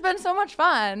 this has been so much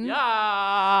fun. Yeah.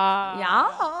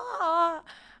 Yeah.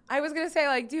 I was gonna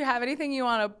say, do you have anything you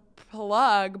want to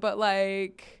plug? But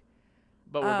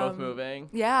But we're both moving.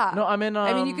 yeah. No, I'm in.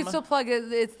 I mean, you could still plug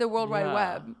it. It's the World Wide Yeah,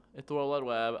 Web. It's the World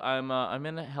Wide Web. I'm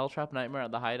in Helltrap Nightmare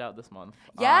at the Hideout this month.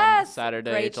 Yes!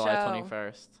 Saturday, Great July show.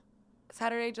 21st.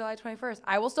 Saturday, July 21st.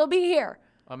 I will still be here.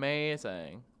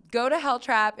 Amazing. Go to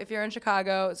Helltrap if you're in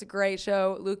Chicago. It's a great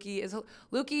show.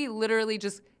 Lukey literally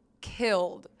just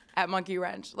killed at Monkey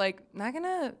Wrench. Not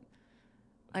gonna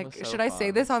was so should I say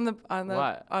fun. this on the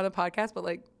What? on the podcast? But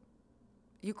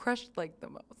you crushed the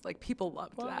most. People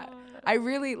loved that. I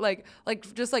really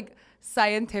just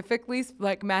scientifically,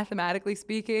 mathematically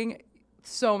speaking,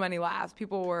 so many laughs.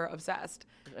 People were obsessed.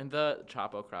 And the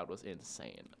Chapo crowd was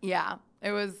insane. Yeah,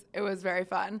 it was very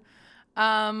fun.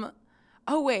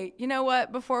 Oh wait, you know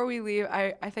what? Before we leave,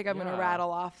 I think I'm gonna Yeah.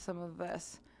 rattle off some of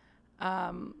this.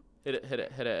 Hit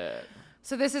it.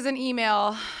 So this is an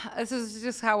email. This is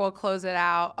just how we'll close it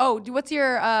out. Oh, what's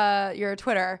your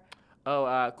Twitter?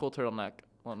 Oh, cool turtleneck.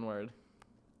 One word.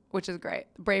 Which is great.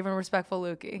 Brave and respectful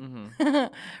Lukey.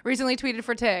 Mm-hmm. Recently tweeted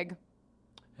for Tig.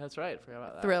 That's right. Forgot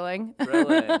about that. Thrilling.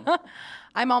 Thrilling.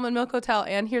 I'm Almond Milk Hotel,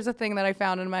 and here's a thing that I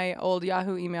found in my old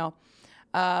Yahoo email.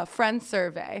 Friend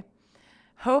survey.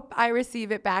 Hope I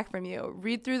receive it back from you.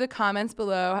 Read through the comments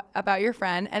below about your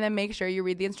friend, and then make sure you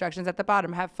read the instructions at the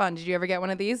bottom. Have fun. Did you ever get one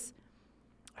of these?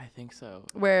 I think so.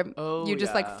 Where Oh, you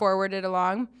just yeah. forward it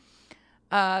along?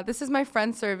 This is my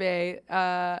friend survey.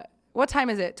 What time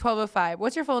is it? 12:05.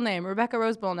 What's your full name? Rebecca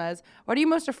Rose Bolnez. What are you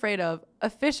most afraid of? A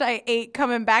fish I ate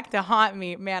coming back to haunt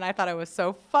me. Man, I thought it was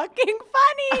so fucking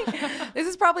funny. This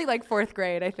is probably 4th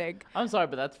grade, I think. I'm sorry,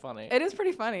 but that's funny. It is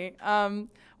pretty funny.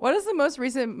 What is the most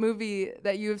recent movie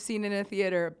that you have seen in a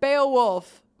theater?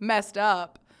 Beowulf. Messed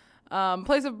up.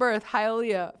 Place of birth,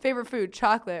 Hialeah. Favorite food,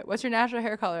 chocolate. What's your natural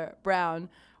hair color? Brown.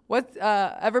 What's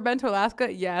ever been to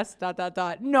Alaska? Yes. ...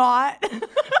 Not.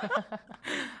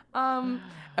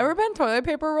 Ever been toilet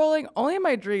paper rolling? Only in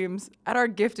my dreams at our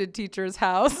gifted teacher's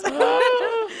house.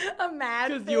 A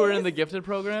mad Because you were in face. the gifted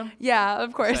program. Yeah,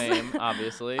 of course. Same,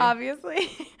 obviously. Obviously.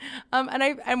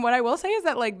 And what I will say is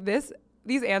that like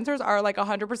these answers are like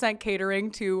 100%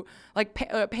 catering to like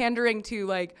pandering to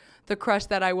like the crush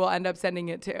that I will end up sending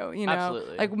it to, you know.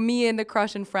 Absolutely. Like me and the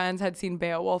crush and friends had seen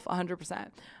Beowulf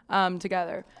 100%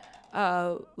 together.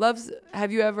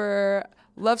 Have you ever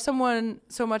loved someone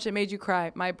so much it made you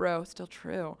cry? My bro, still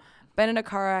true. Been in a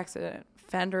car accident.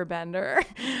 Fender bender.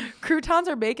 Croutons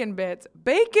or bacon bits?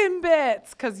 Bacon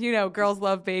bits, because you know girls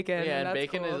love bacon. Yeah, and that's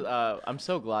bacon cool. is. I'm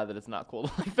so glad that it's not cool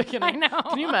to like bacon. I know.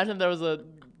 Can you imagine there was a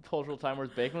cultural time where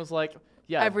bacon was like,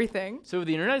 yeah, everything. So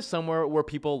the internet is somewhere where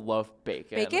people love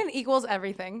bacon. Bacon equals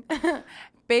everything.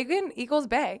 Bacon equals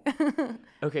bae.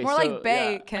 Okay, More so, like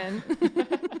bacon.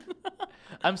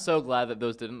 I'm so glad that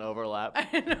those didn't overlap.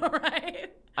 I know,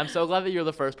 right? I'm so glad that you're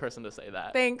the first person to say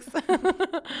that. Thanks.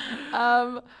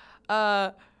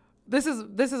 This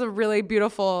is a really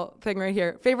beautiful thing right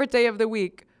here. Favorite day of the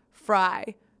week,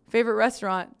 Fry. Favorite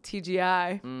restaurant,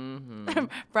 TGI. Mm-hmm.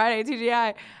 Friday,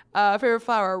 TGI. Favorite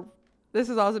flower. This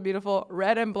is also beautiful.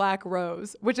 Red and black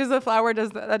rose, which is a flower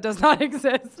that does not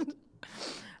exist.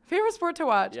 Favorite sport to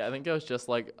watch. Yeah, I think it was just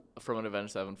like from an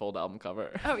Avenged Sevenfold album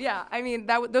cover. Oh yeah, I mean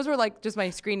those were like just my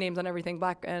screen names on everything.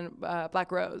 Black and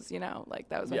Black Rose, you know, like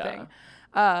that was my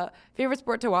thing. Favorite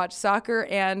sport to watch, soccer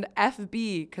and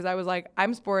FB, because I was like,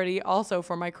 I'm sporty also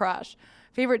for my crush.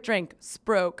 Favorite drink,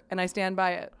 Sproke, and I stand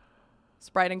by it.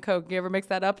 Sprite and Coke. You ever mix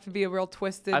that up to be a real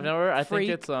twisted I've never. I freak?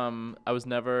 think it's I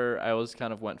always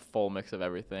kind of went full mix of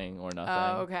everything or nothing.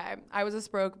 Oh, okay. I was a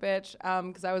Sproke bitch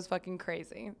because I was fucking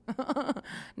crazy.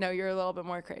 No, you're a little bit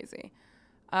more crazy.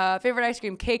 Favorite ice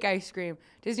cream, cake ice cream.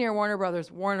 Disney or Warner Brothers?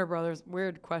 Warner Brothers.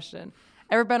 Weird question.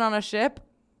 Ever been on a ship?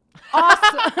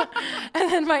 Awesome.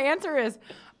 And then my answer is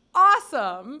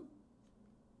awesome.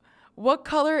 What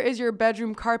color is your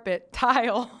bedroom carpet?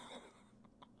 Tile.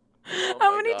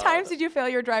 How many times did you fail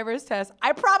your driver's test?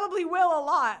 I probably will a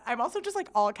lot. I'm also just like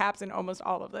all caps in almost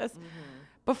all of this.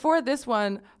 Before this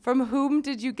one, from whom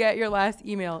did you get your last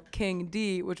email? King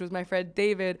D, which was my friend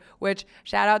David, which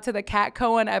shout out to the Kat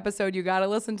Cohen episode. You got to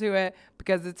listen to it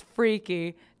because it's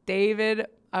freaky. David,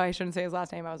 I shouldn't say his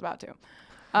last name. I was about to.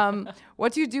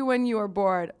 What do you do when you are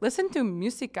bored? Listen to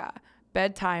musica.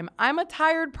 Bedtime. I'm a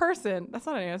tired person. That's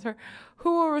not an answer.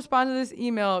 Who will respond to this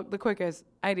email the quickest?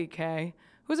 IDK.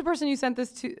 Who's the person you sent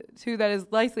this to that is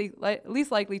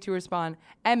least likely to respond?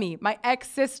 Emmy, my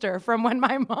ex-sister from when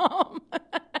my mom.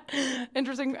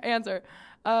 Interesting answer.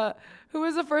 Who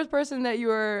is the first person that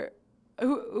you are?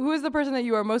 Who is the person that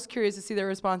you are most curious to see their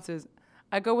responses?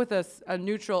 I go with a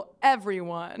neutral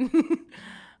everyone.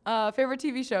 Favorite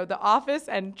TV show: The Office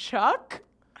and Chuck.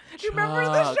 Do you remember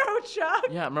the show Chuck?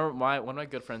 Yeah, I remember one of my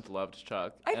good friends loved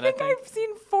Chuck. I think I've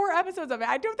seen 4 episodes of it.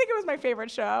 I don't think it was my favorite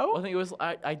show. I think it was.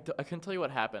 I couldn't tell you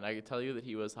what happened. I could tell you that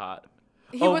he was hot.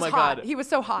 He oh was my hot. God. He was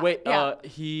so hot. Wait, yeah.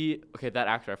 that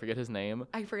actor, I forget his name.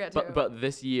 I forget too. But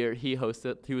this year he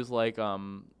was like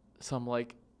some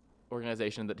like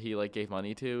organization that he like gave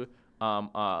money to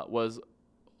was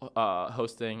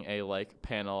hosting a like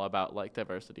panel about like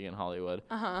diversity in Hollywood.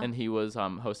 And he was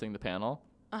hosting the panel.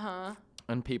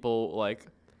 And people like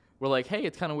were like, hey,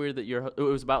 it's kind of weird that it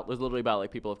was literally about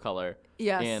like people of color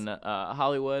in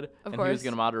Hollywood. Of and course. he was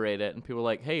going to moderate it. And people were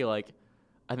like, hey, like,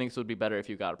 I think this would be better if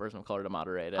you got a person of color to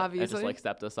moderate it. Obviously. And just like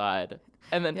stepped aside.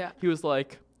 And then Yeah. he was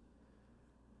like,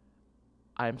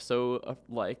 I'm so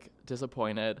like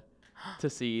disappointed to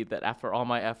see that after all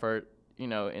my effort, you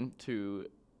know, into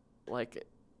like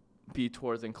be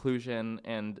towards inclusion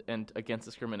and against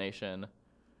discrimination,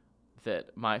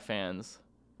 that my fans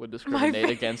would discriminate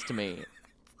against me.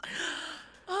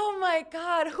 Oh my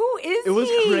God, who is he? It was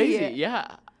crazy,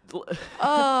 yeah.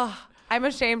 Oh, I'm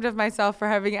ashamed of myself for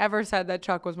having ever said that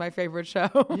Chuck was my favorite show.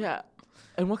 Yeah.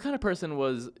 And what kind of person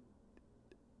was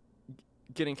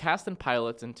getting cast in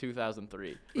pilots in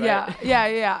 2003? Right?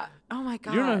 Yeah. Oh my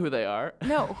God. You don't know who they are?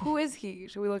 No, who is he?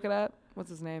 Should we look it up? What's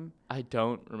his name? I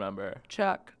don't remember.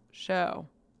 Chuck show.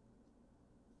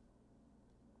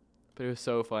 But it was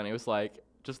so funny. It was like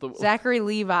just the Zachary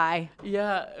Levi.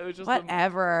 Yeah, it was just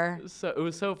Whatever. it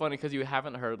was so funny because you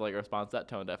haven't heard like a response that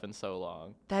tone deaf in so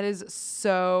long. That is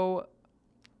so.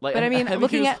 Like, But I mean,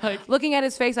 think he was like, looking at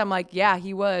his face, I'm like, yeah,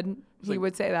 he would. He like,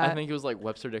 would say that. I think it was like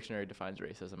Webster Dictionary defines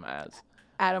racism as.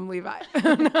 Adam Levi.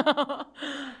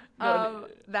 No.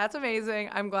 That's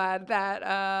amazing. I'm glad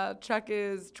that Chuck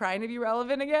is trying to be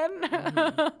relevant again.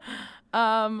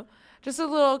 Just a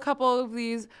little couple of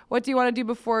these. What do you want to do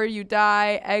before you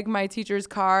die? Egg my teacher's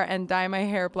car and dye my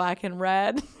hair black and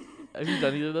red. Have you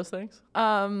done either of those things?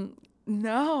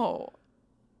 No.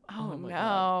 Oh my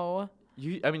no.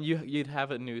 You'd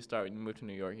have a new start when you move to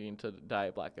New York. You need to dye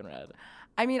it black and red.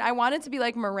 I mean, I wanted to be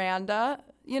like Miranda,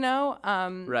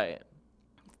 Right.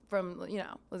 from,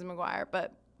 Lizzie McGuire,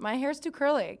 but my hair's too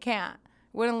curly. I can't.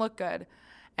 Wouldn't look good.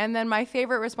 And then my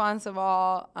favorite response of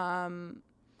all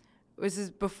this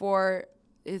is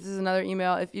another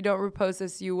email. If you don't repost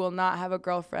this, you will not have a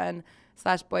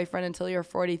girlfriend/boyfriend until you're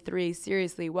 43.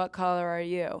 Seriously, what color are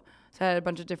you? So I had a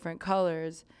bunch of different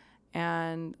colors.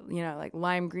 And, like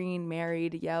lime green,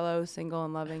 married, yellow, single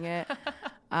and loving it.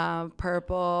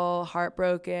 Purple,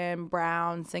 heartbroken,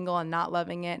 brown, single and not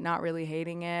loving it, not really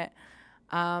hating it.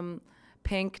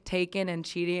 Pink, taken and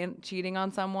cheating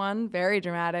on someone. Very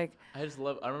dramatic. I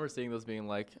remember seeing those being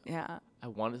like, Yeah. I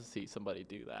wanted to see somebody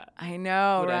do that. I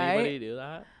know, Would right? anybody do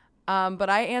that? But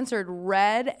I answered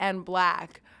red and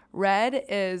black. Red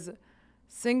is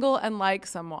single and like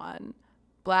someone.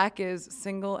 Black is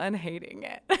single and hating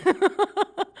it.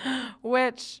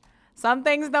 Which some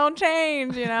things don't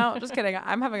change, Just kidding.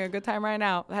 I'm having a good time right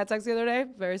now. I had sex the other day.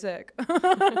 Very sick.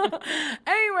 Anyways,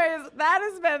 that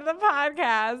has been the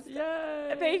podcast.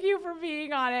 Yay. Thank you for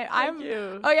being on it. Thank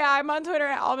you. Oh, yeah. I'm on Twitter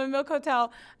at Almond Milk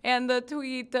Hotel and the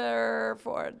Twitter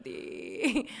for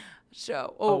the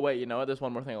show. Oh, wait. You know what? There's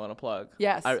one more thing I want to plug.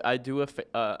 Yes. I do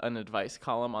an advice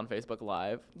column on Facebook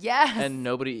Live. Yes. And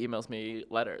nobody emails me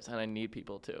letters, and I need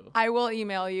people to. I will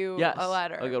email you a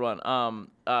letter. A good one.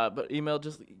 But email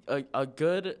just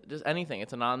just anything.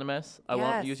 It's anonymous. I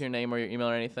won't use your name or your email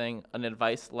or anything. An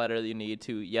advice letter that you need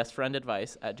to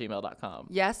yesfriendadvice@gmail.com.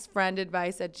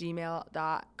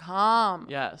 Yesfriendadvice@gmail.com.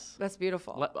 Yes. That's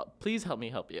beautiful. Please help me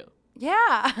help you.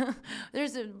 Yeah.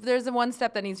 there's a one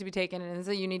step that needs to be taken, and it's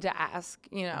that you need to ask,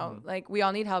 like we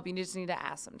all need help. You just need to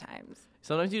ask sometimes.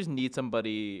 Sometimes you just need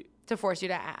somebody to force you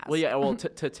to ask. Well, yeah. Well,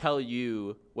 to tell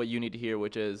you what you need to hear,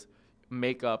 which is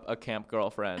make up a camp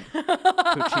girlfriend who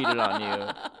cheated on you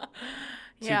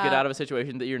to get out of a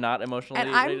situation that you're not emotionally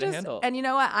ready to handle. And you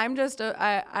know what? I'm just in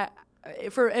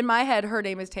my head, her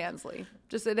name is Tansley.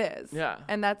 Just it is. Yeah.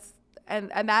 And that's.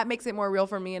 And that makes it more real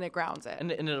for me, and it grounds it.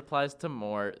 And it applies to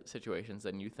more situations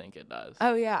than you think it does.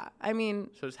 Oh, yeah. I mean...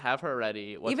 So just have her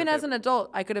ready. Even as an adult,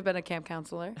 I could have been a camp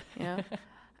counselor,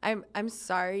 I'm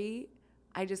sorry.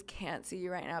 I just can't see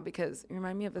you right now because you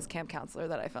remind me of this camp counselor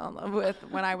that I fell in love with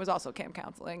when I was also camp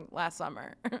counseling last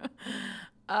summer.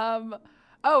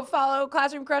 Follow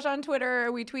Classroom Crush on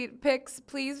Twitter. We tweet pics.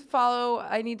 Please follow.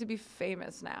 I need to be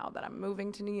famous now that I'm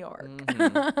moving to New York.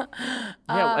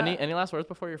 Yeah. Any last words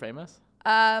before you're famous?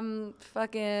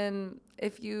 Fucking,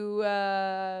 if you,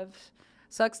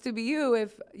 sucks to be you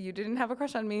if you didn't have a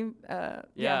crush on me.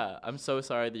 Yeah. I'm so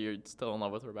sorry that you're still in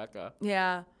love with Rebecca.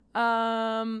 Yeah.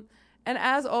 And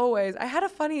as always, I had a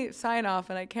funny sign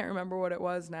off and I can't remember what it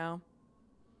was now.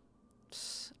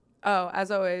 Oh,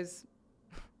 as always,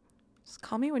 just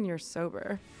call me when you're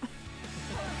sober.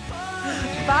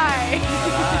 Bye.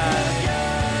 Bye.